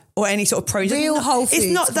 Yeah. Or any sort of protein. Real whole food.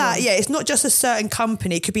 It's not that, yeah. It's not just a certain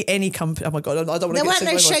company. It could be any company. Oh my God, I don't want to get There weren't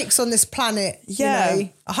no shakes on this planet,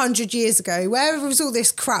 100 years ago. Wherever was all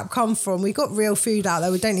this crap come from? We've got real food out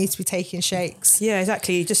there. We don't need to be taking shakes. Yeah,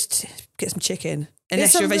 exactly. Just get some chicken.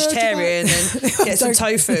 Unless you're a vegetarian, then get some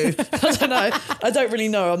tofu. I don't know. I don't really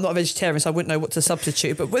know. I'm not a vegetarian, so I wouldn't know what to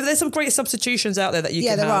substitute. But there's some great substitutions out there that you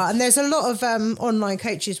can have. Yeah, there are. And there's a lot of online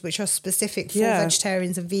coaches which are specific for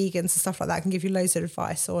vegetarians and vegans and stuff like that. Can give you loads of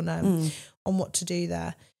advice on what to do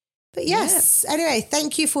there. But yes, anyway,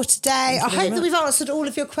 thank you for today. I hope that we've answered all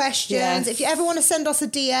of your questions. Yes. If you ever want to send us a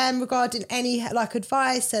DM regarding any like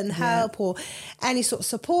advice and help or any sort of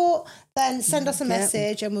support, then send us a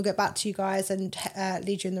message and we'll get back to you guys and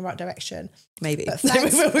lead you in the right direction. Maybe. But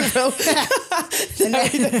thanks. we will. And then,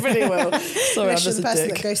 we definitely will. Sorry, I'm just a person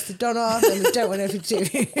dick. That goes to Donna, then we don't want anything to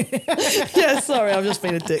do. Yeah, sorry, I've just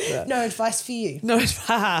been a dick there. No advice for you. No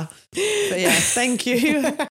advice. But yeah, thank you.